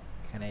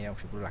 এখানে এই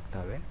অংশগুলো রাখতে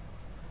হবে।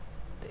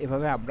 তো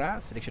এভাবে আমরা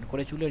সিলেকশন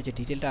করে চুলের যে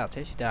ডিটেলটা আছে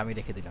সেটা আমি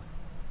রেখে দিলাম।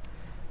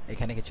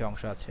 এখানে কিছু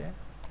অংশ আছে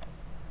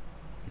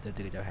ভিতর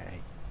দিকে যাও, হ্যাঁ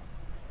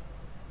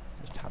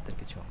জাস্ট হাতের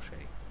কিছু অংশ।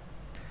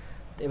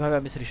 তো এভাবে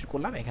আমি সিলেকশন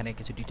করলাম, এখানে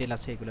কিছু ডিটেল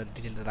আছে, এগুলো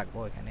ডিটেলটা রাখবো।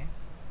 এখানে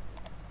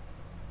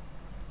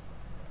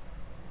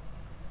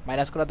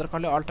মাইনাস করার দরকার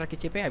হলে অল্টারকে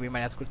চেপে আমি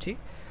মাইনাস করছি,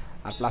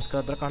 আর প্লাস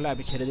করার দরকার হলে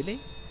আমি ছেড়ে দিলেই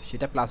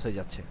সেটা প্লাস হয়ে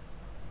যাচ্ছে।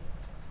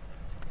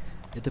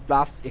 যেহেতু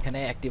প্লাস এখানে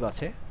অ্যাক্টিভ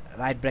আছে,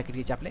 রাইট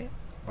ব্র্যাকেটকে চাপলে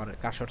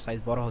কার্সর সাইজ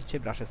বড় হচ্ছে,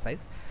 ব্রাশের সাইজ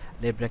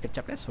লেফট ব্র্যাকেট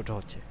চাপলে ছোটো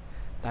হচ্ছে।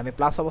 তো আমি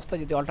প্লাস অবস্থায়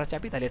যদি অল্টার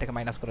চাপি তাহলে এটাকে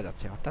মাইনাস করা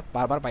যাচ্ছে, অর্থাৎ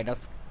বারবার মাইনাস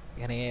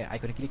এখানে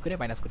আইকনে ক্লিক করে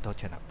মাইনাস করতে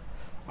হচ্ছে না।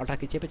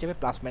 অল্টারকে চেপে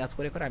প্লাস মাইনাস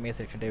করে আমি এই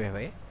সিলেকশনটা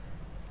এভাবে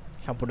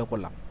সম্পূর্ণ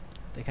করলাম।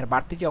 তো এখানে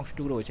বাড়তি যে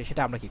অংশটুকু রয়েছে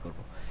সেটা আমরা কী করব,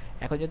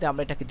 এখন যদি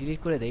আমরা এটাকে ডিলিট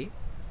করে দেই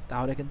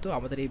তাহলে কিন্তু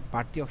আমাদের এই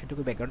বাড়তি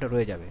অংশটুকু ব্যাকগ্রাউন্ডে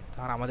রয়ে যাবে,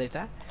 তাহলে আমাদের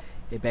এটা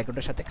এই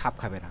ব্যাকগ্রাউন্ডের সাথে খাপ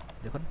খাবে না।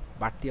 দেখুন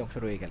বাড়তি অংশ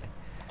রয়ে গেলে,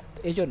 তো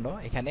এই জন্য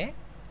এখানে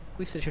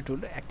কুইক সিলেকশন টুল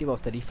অ্যাক্টিভ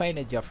অবস্থায়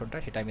রিফাইনের যে অপশনটা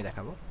সেটা আমি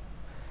দেখাবো।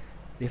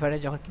 রিফাইনে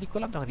যখন ক্লিক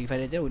করলাম তখন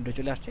রিফাইনের উইন্ডো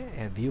চলে আসছে,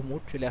 ভিউ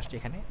মুড চলে আসছে,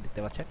 এখানে দেখতে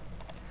পাচ্ছেন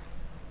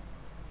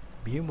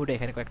ভিউ মুডে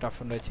এখানে কয়েকটা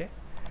অপশন রয়েছে।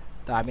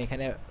 তো আমি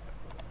এখানে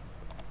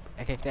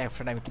এক একটা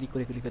অপশন আমি ক্লিক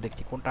করে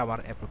দেখছি কোনটা আমার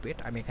অ্যাপ্রোপ্রিয়েট।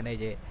 আমি এখানে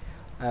যে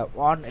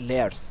অন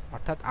লেয়ার্স,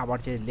 অর্থাৎ আমার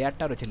যে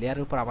লেয়ারটা রয়েছে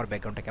লেয়ারের উপর আমার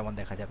ব্যাকগ্রাউন্ডটা কেমন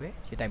দেখা যাবে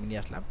সেটা আমি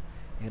নিয়ে আসলাম।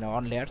 এখানে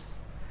অন লেয়ার্স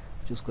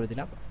চুজ করে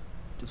দিলাম,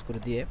 চুজ করে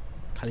দিয়ে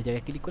খালি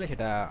জায়গায় ক্লিক করে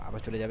সেটা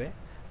আবার চলে যাবে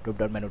ড্রপ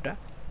ডাউন মেনুটা।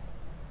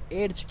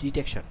 এজ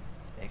ডিটেকশন,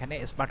 এখানে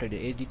স্মার্ট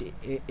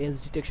এজ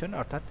ডিটেকশন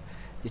অর্থাৎ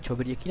যে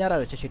ছবির যে কিনারা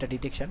রয়েছে সেটা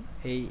ডিটেকশন,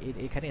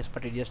 এখানে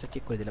স্মার্ট রেডিয়াসটা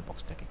চেক করে দিলাম,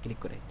 বক্সটাকে ক্লিক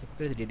করে চেক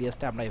করে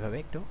রেডিয়াসটা আমরা এভাবে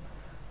একটু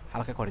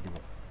হালকা করে দিব,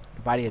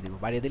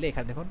 বাড়িয়ে দিলে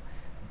এখানে দেখুন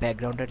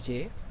ব্যাকগ্রাউন্ডের যে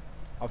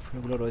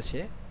অপশনগুলো রয়েছে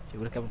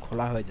সেগুলো কেমন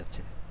খোলা হয়ে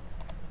যাচ্ছে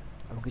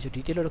এবং কিছু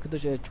ডিটেলও কিন্তু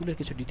চুলের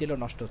কিছু ডিটেলও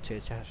নষ্ট হচ্ছে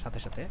সাথে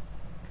সাথে।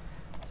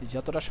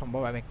 যতটা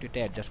সম্ভব আমি একটু এটা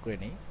অ্যাডজাস্ট করে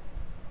নিই,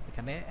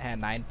 এখানে হ্যাঁ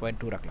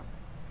 9.2 রাখলাম।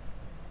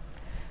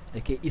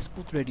 দেখে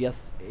স্মুথ রেডিয়াস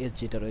এজ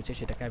যেটা রয়েছে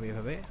সেটাকে আমি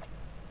এভাবে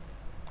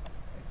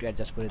একটু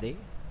অ্যাডজাস্ট করে দিই।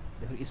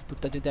 দেখুন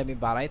স্মুথটা যদি আমি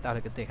বাড়াই তাহলে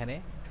কিন্তু এখানে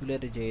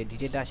চুলের যে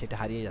ডিটেলটা সেটা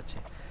হারিয়ে যাচ্ছে।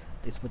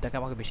 তো স্মুথটাকে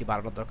আমাকে বেশি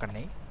বাড়ানোর দরকার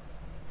নেই,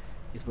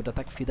 স্মুথটা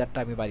থাক, ফিদারটা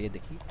আমি বাড়িয়ে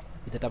দেখি,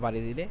 এটাটা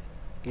বাড়িয়ে দিলে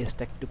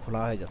এজটা একটু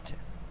খোলা হয়ে যাচ্ছে,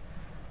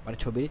 মানে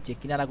ছবির যে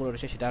কিনারাগুলো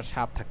রয়েছে সেটা আর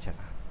শার্প থাকছে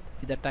না।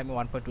 ফিদারটা আমি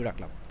 1.2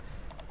 রাখলাম।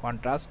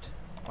 কন্ট্রাস্ট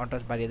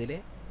বাড়িয়ে দিলে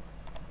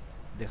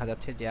দেখা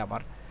যাচ্ছে যে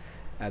আমার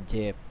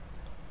যে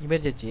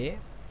ইমেজের যে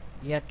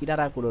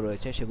কিনারাগুলো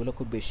রয়েছে সেগুলো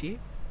খুব বেশি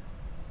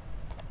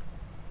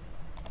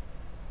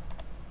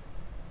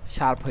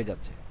শার্প হয়ে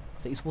যাচ্ছে,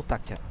 স্মুথ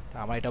থাকছে না। তো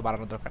আমার এটা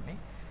বাড়ানোর দরকার নেই।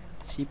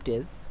 শিফট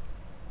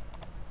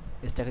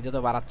এজটাকে যত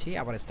বাড়াচ্ছি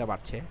আমার এজটা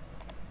বাড়ছে,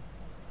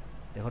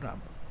 দেখুন।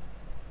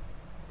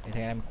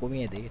 এটাকে আমি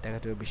কমিয়ে দিই, এটাকে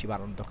একটু বেশি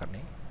বাড়ানোর দরকার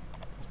নেই,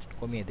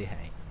 কমিয়ে দিই।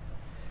 হ্যাঁ,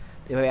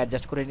 তো এভাবে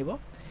অ্যাডজাস্ট করে নিব।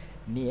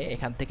 নিয়ে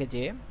এখান থেকে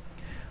যে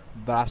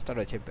ব্রাশটা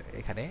রয়েছে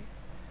এখানে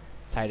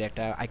সাইডে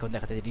একটা আইকন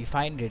দেখা যাচ্ছে,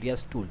 রিফাইন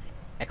রেডিয়াস টুল,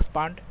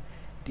 এক্সপান্ড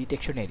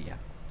ডিটেকশন এরিয়া।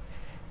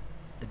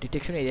 তো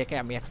ডিটেকশন এরিয়াকে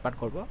আমি এক্সপান্ড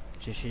করব,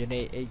 সেই জন্য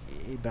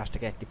এই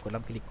ব্রাশটাকে অ্যাক্টিভ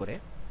করলাম। ক্লিক করে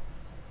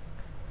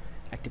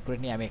অ্যাক্টিভ করে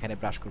নিয়ে আমি এখানে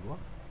ব্রাশ করব।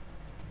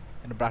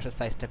 ব্রাশের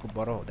সাইজটা খুব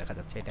বড় দেখা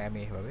যাচ্ছে, এটা আমি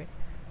এইভাবে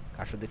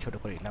কার্সর দিয়ে ছোটো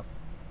করে নিলাম।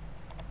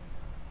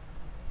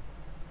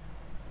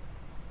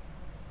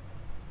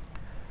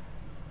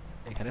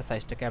 এখানে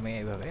সাইজটাকে আমি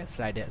এইভাবে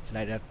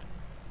স্লাইডার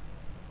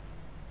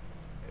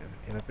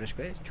এভাবে প্রেস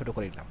করে ছোটো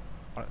করে নিলাম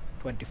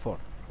 24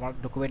 আমার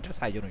ডকুমেন্টের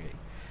সাইজ অনুযায়ী।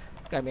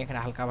 আমি এখানে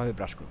হালকাভাবে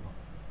ব্রাশ করব।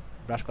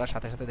 ব্রাশ করার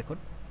সাথে সাথে দেখুন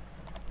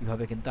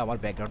কীভাবে কিন্তু আমার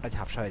ব্যাকগ্রাউন্ডটা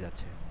ঝাপসা হয়ে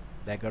যাচ্ছে।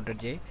 ব্যাকগ্রাউন্ডের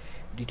যে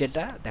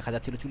ডিটেলটা দেখা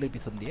যাচ্ছিল চুলের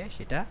পিছন দিয়ে,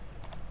 সেটা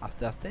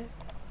আস্তে আস্তে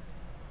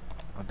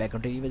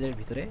ব্যাকগ্রাউন্ডের ইমেজের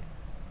ভিতরে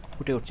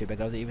ফুটে উঠছে,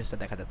 ব্যাকগ্রাউন্ডের ইমেজটা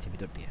দেখা যাচ্ছে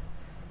ভিতর দিয়ে।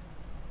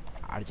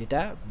 আর যেটা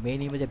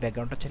মেইন ইমেজের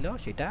ব্যাকগ্রাউন্ডটা ছিল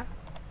সেটা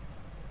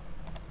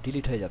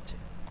ডিলিট হয়ে যাচ্ছে।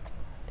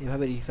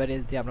 এভাবে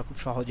রেফারেন্স দিয়ে আমরা খুব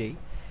সহজেই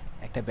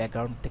একটা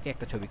ব্যাকগ্রাউন্ড থেকে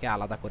একটা ছবিকে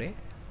আলাদা করে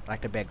আর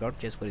একটা ব্যাকগ্রাউন্ড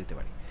চেঞ্জ করে দিতে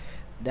পারি।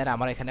 দেন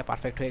আমার এখানে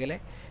পারফেক্ট হয়ে গেলে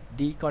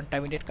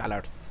ডিকন্টামিনেট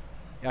কালার্স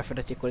এই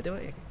অপশনটা চেক করে দেবো।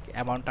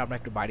 অ্যামাউন্টটা আমরা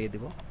একটু বাড়িয়ে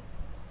দেবো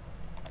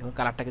এবং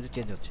কালারটা কিছু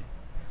চেঞ্জ হচ্ছে,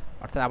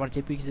 অর্থাৎ আমার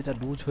যে পিক যেটা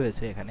লুজ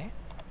হয়েছে এখানে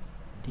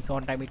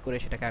ডিকন্টামিনেট করে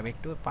সেটাকে আমি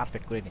একটু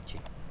পারফেক্ট করে নিচ্ছি।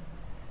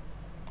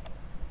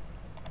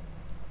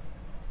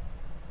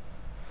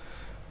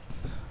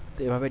 তো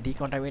এভাবে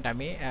ডিকন্টামিনেট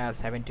আমি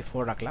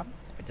 74 রাখলাম।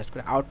 অ্যাডজাস্ট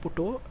করে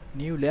আউটপুটও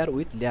new layer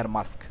with layer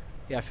mask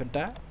এই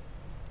অপশনটা,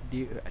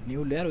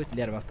 new layer with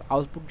layer mask.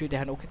 Output যদি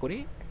এখানে ওকে করি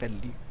একটা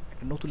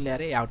নতুন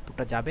লেয়ারে এই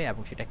আউটপুটটা যাবে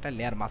এবং সেটা একটা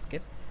লেয়ার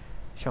মাস্কের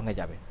সঙ্গে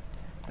যাবে।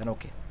 দেন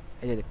ওকে,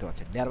 এই যে দেখতে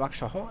পাচ্ছেন লেয়ার মাস্ক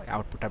সহ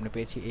আউটপুটটা আমরা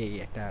পেয়েছি এই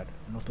একটা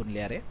নতুন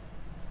লেয়ারে।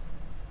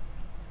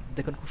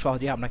 দেখুন খুব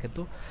সহজেই আমরা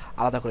কিন্তু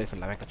আলাদা করে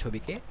ফেললাম একটা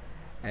ছবিকে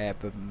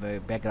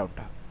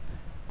ব্যাকগ্রাউন্ডটা।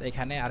 তো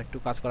এখানে আরেকটু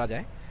কাজ করা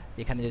যায়।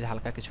 এখানে যদি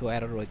হালকা কিছু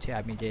এরর রয়েছে,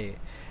 আমি যে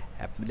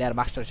লেয়ার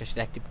মাস্কটা রয়েছে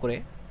সেটা অ্যাক্টিভ করে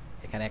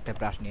এখানে একটা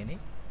ব্রাশ নিয়ে নিই।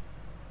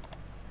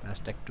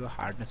 ব্রাশটা একটু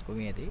হার্ডনেস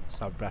কমিয়ে দিই,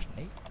 সফট ব্রাশ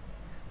নেই।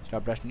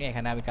 সফট ব্রাশ নিয়ে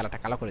এখানে আমি কালারটা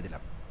কালো করে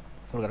দিলাম,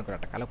 ফোরগ্রাউন্ড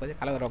কালারটা কালো করে দিয়ে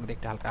কালো রং দিয়ে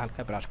একটু হালকা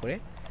হালকা ব্রাশ করে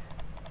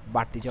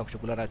বাড়তি যে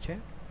অংশগুলো আছে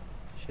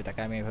সেটাকে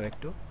আমি এভাবে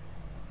একটু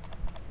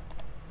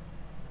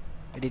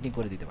এডিটিং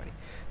করে দিতে পারি।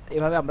 তো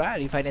এভাবে আমরা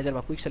রিফাইনেজার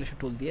বা কুইক সিলেকশন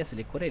টুল দিয়ে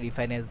সিলেক্ট করে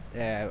রিফাইনেজ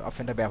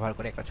অপশনটা ব্যবহার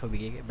করে একটা ছবি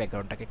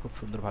ব্যাকগ্রাউন্ডটাকে খুব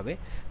সুন্দরভাবে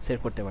সেট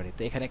করতে পারি।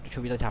 তো এখানে একটু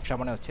ছবিটা ঝাপসা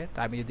মনে হচ্ছে, তো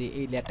আমি যদি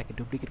এই লেয়ারটাকে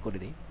ডুপ্লিকেট করে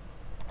দিই,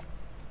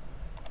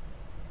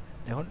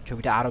 দেখুন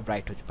ছবিটা আরও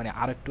ব্রাইট হয়েছে, মানে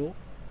আরও একটু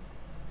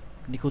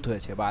নিখুঁত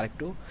হয়েছে বা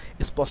আরেকটু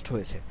স্পষ্ট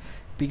হয়েছে।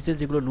 পিক্সেল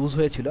যেগুলো লুজ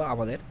হয়েছিল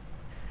আমাদের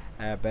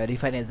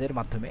রিফাইনেজের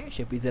মাধ্যমে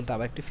সেই পিক্সেলটা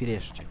আবার একটু ফিরে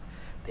এসেছে।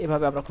 তো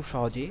এভাবে আমরা খুব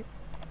সহজেই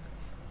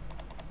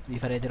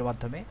রিফাইনেজের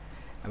মাধ্যমে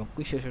এবং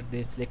কুইক সিলেকশন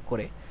দিয়ে সিলেক্ট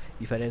করে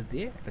রিফারেন্স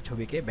দিয়ে একটা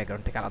ছবিকে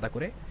ব্যাকগ্রাউন্ড থেকে আলাদা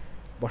করে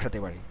বসাতে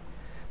পারি।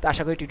 তো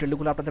আশা করি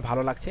টিউটোরিয়ালগুলো আপনাদের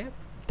ভালো লাগছে।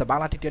 তো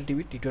বাংলা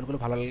টিউটোরিয়ালগুলো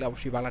ভালো লাগলে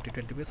অবশ্যই বাংলা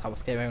টিউটোরিয়াল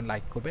সাবস্ক্রাইব এবং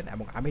লাইক করবেন।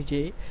 এবং আমি যে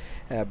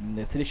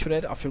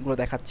সিলেকশনের অপশনগুলো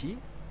দেখাচ্ছি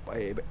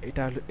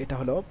এটা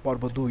হলো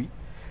পর্ব 2।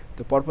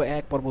 তো পর্ব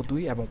 1, পর্ব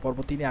 2 এবং পর্ব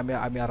 3-এ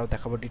আমি আরও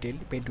দেখাবো ডিটেইল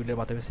পেন টুলের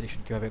মাধ্যমে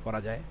সিলেকশন কীভাবে করা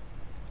যায়।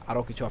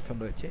 আরও কিছু অপশন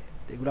রয়েছে,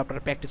 তো এগুলো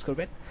আপনারা প্র্যাকটিস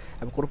করবেন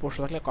এবং কোনো প্রশ্ন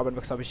থাকলে কমেন্ট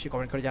বক্সে অবশ্যই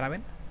কমেন্ট করে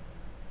জানাবেন।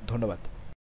 ধন্যবাদ।